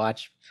couch and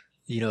watch,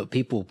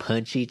 people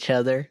punch each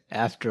other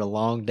after a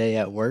long day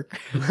at work.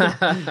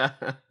 Yeah,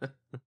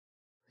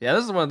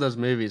 this is one of those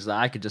movies that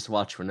I could just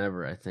watch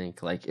whenever. I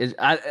think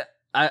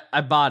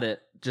I bought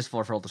it just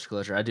for full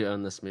disclosure. I do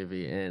own this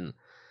movie, and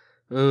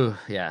ooh,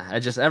 yeah, I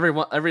just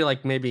every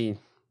like maybe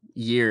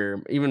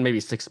year, even maybe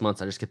 6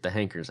 months, I just get the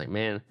hankers. Like,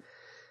 man,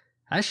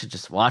 I should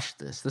just watch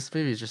this. This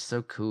movie is just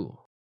so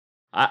cool.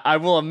 I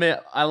will admit,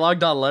 I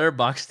logged on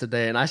Letterboxd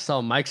today and I saw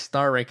Mike's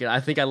star ranking.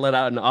 I think I let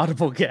out an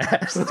audible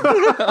gasp.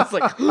 I was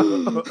like,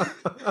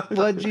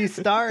 what'd you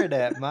star it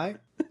at, Mike?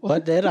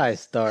 What did I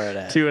star it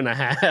at?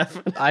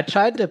 2.5. I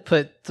tried to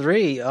put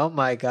 3. Oh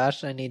my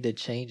gosh, I need to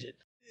change it.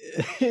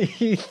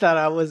 You thought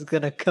I was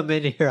going to come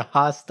in here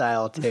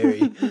hostile,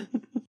 Terry.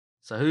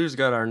 So who's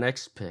got our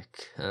next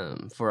pick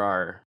for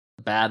our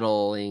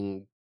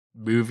battling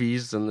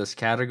movies in this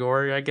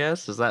category, I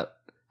guess? Is that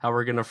how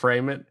we're going to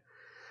frame it?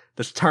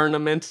 This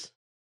tournament?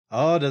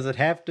 Oh, does it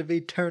have to be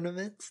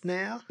tournaments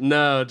now?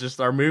 No, just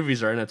our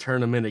movies are in a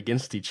tournament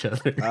against each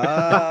other. Oh,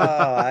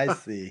 I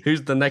see.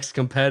 Who's the next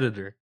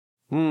competitor?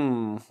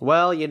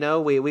 Well,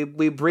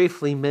 we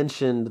briefly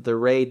mentioned The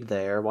Raid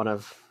there, one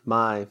of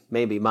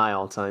maybe my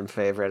all-time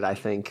favorite, I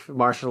think,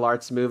 martial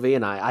arts movie,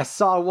 and I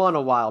saw one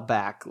a while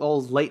back,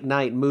 old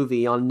late-night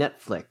movie on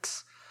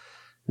Netflix,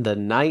 The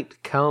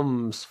Night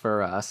Comes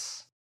for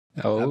Us.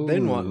 Oh, I've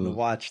been wanting to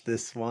watch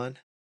this one.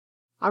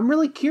 I'm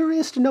really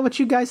curious to know what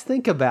you guys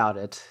think about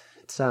it.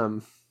 It's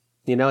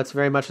it's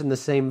very much in the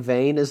same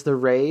vein as The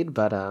Raid,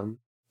 but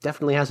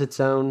definitely has its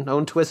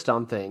own twist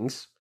on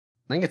things.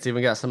 I think it's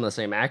even got some of the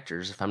same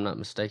actors, if I'm not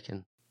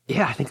mistaken.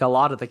 Yeah, I think a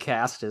lot of the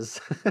cast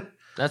is.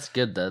 That's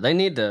good, though. They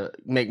need to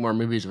make more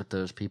movies with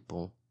those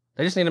people.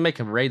 They just need to make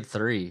a Raid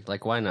 3.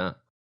 Like, why not?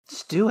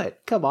 Just do it.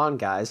 Come on,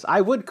 guys.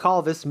 I would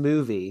call this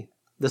movie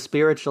the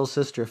spiritual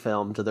sister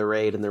film to The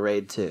Raid and The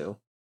Raid 2.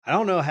 I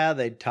don't know how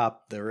they'd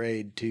top The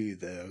Raid 2,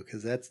 though,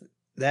 because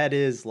that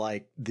is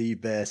like the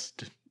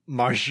best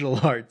martial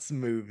arts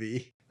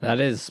movie. That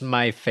is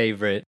my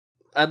favorite.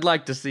 I'd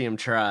like to see him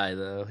try,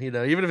 though.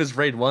 Even if it's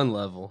Raid 1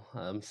 level,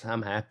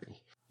 I'm happy.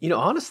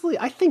 Honestly,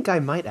 I think I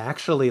might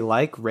actually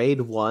like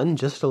Raid 1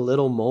 just a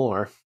little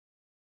more.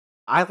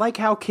 I like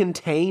how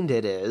contained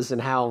it is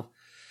and how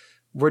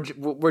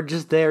we're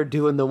just there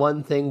doing the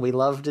one thing we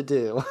love to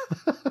do.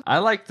 I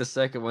like the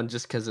second one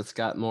just because it's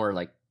got more,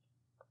 like,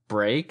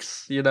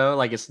 breaks,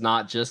 like it's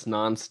not just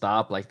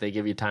nonstop. Like they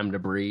give you time to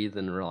breathe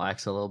and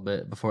relax a little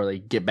bit before they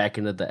get back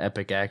into the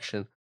epic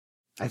action.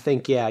 I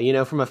think,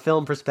 yeah, from a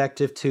film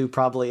perspective, 2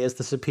 probably is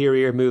the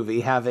superior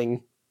movie,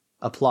 having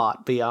a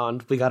plot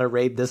beyond we gotta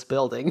raid this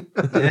building.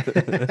 Hey,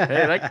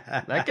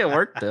 that can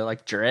work though.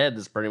 Like Dread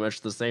is pretty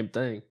much the same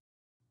thing.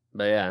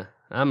 But yeah,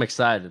 I'm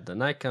excited. The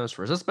Night Comes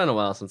for Us. It's been a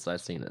while since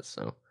I've seen it,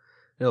 so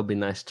it'll be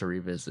nice to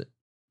revisit.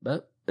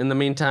 But in the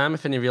meantime,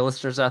 if any of you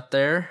listeners out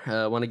there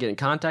want to get in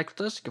contact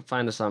with us, you can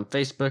find us on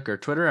Facebook or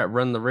Twitter at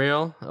Run the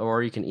Real,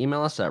 or you can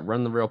email us at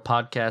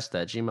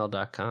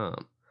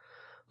runtherealpodcast@gmail.com.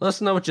 Let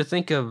us know what you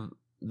think of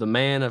The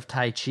Man of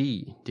Tai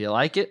Chi. Do you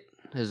like it?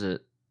 Is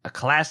it a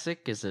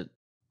classic? Is it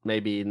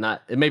maybe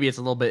not? Maybe it's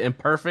a little bit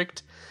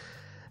imperfect,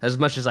 as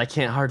much as I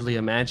can't hardly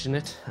imagine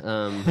it.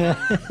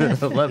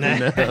 Let me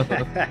know.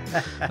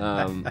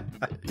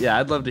 Yeah,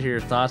 I'd love to hear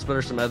your thoughts. What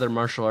are some other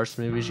martial arts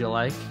movies you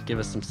like? Give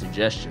us some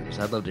suggestions.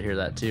 I'd love to hear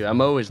that too.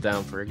 I'm always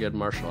down for a good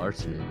martial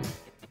arts movie.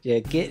 Yeah,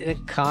 get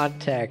in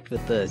contact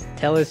with us.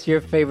 Tell us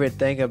your favorite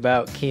thing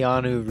about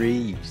Keanu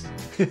Reeves.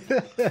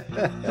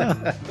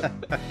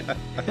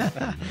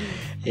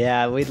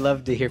 Yeah, we'd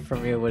love to hear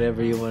from you,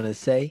 whatever you want to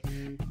say.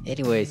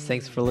 Anyways,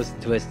 thanks for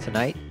listening to us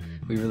tonight.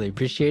 We really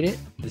appreciate it.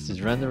 This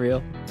is Run the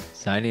Real,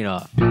 signing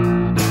off.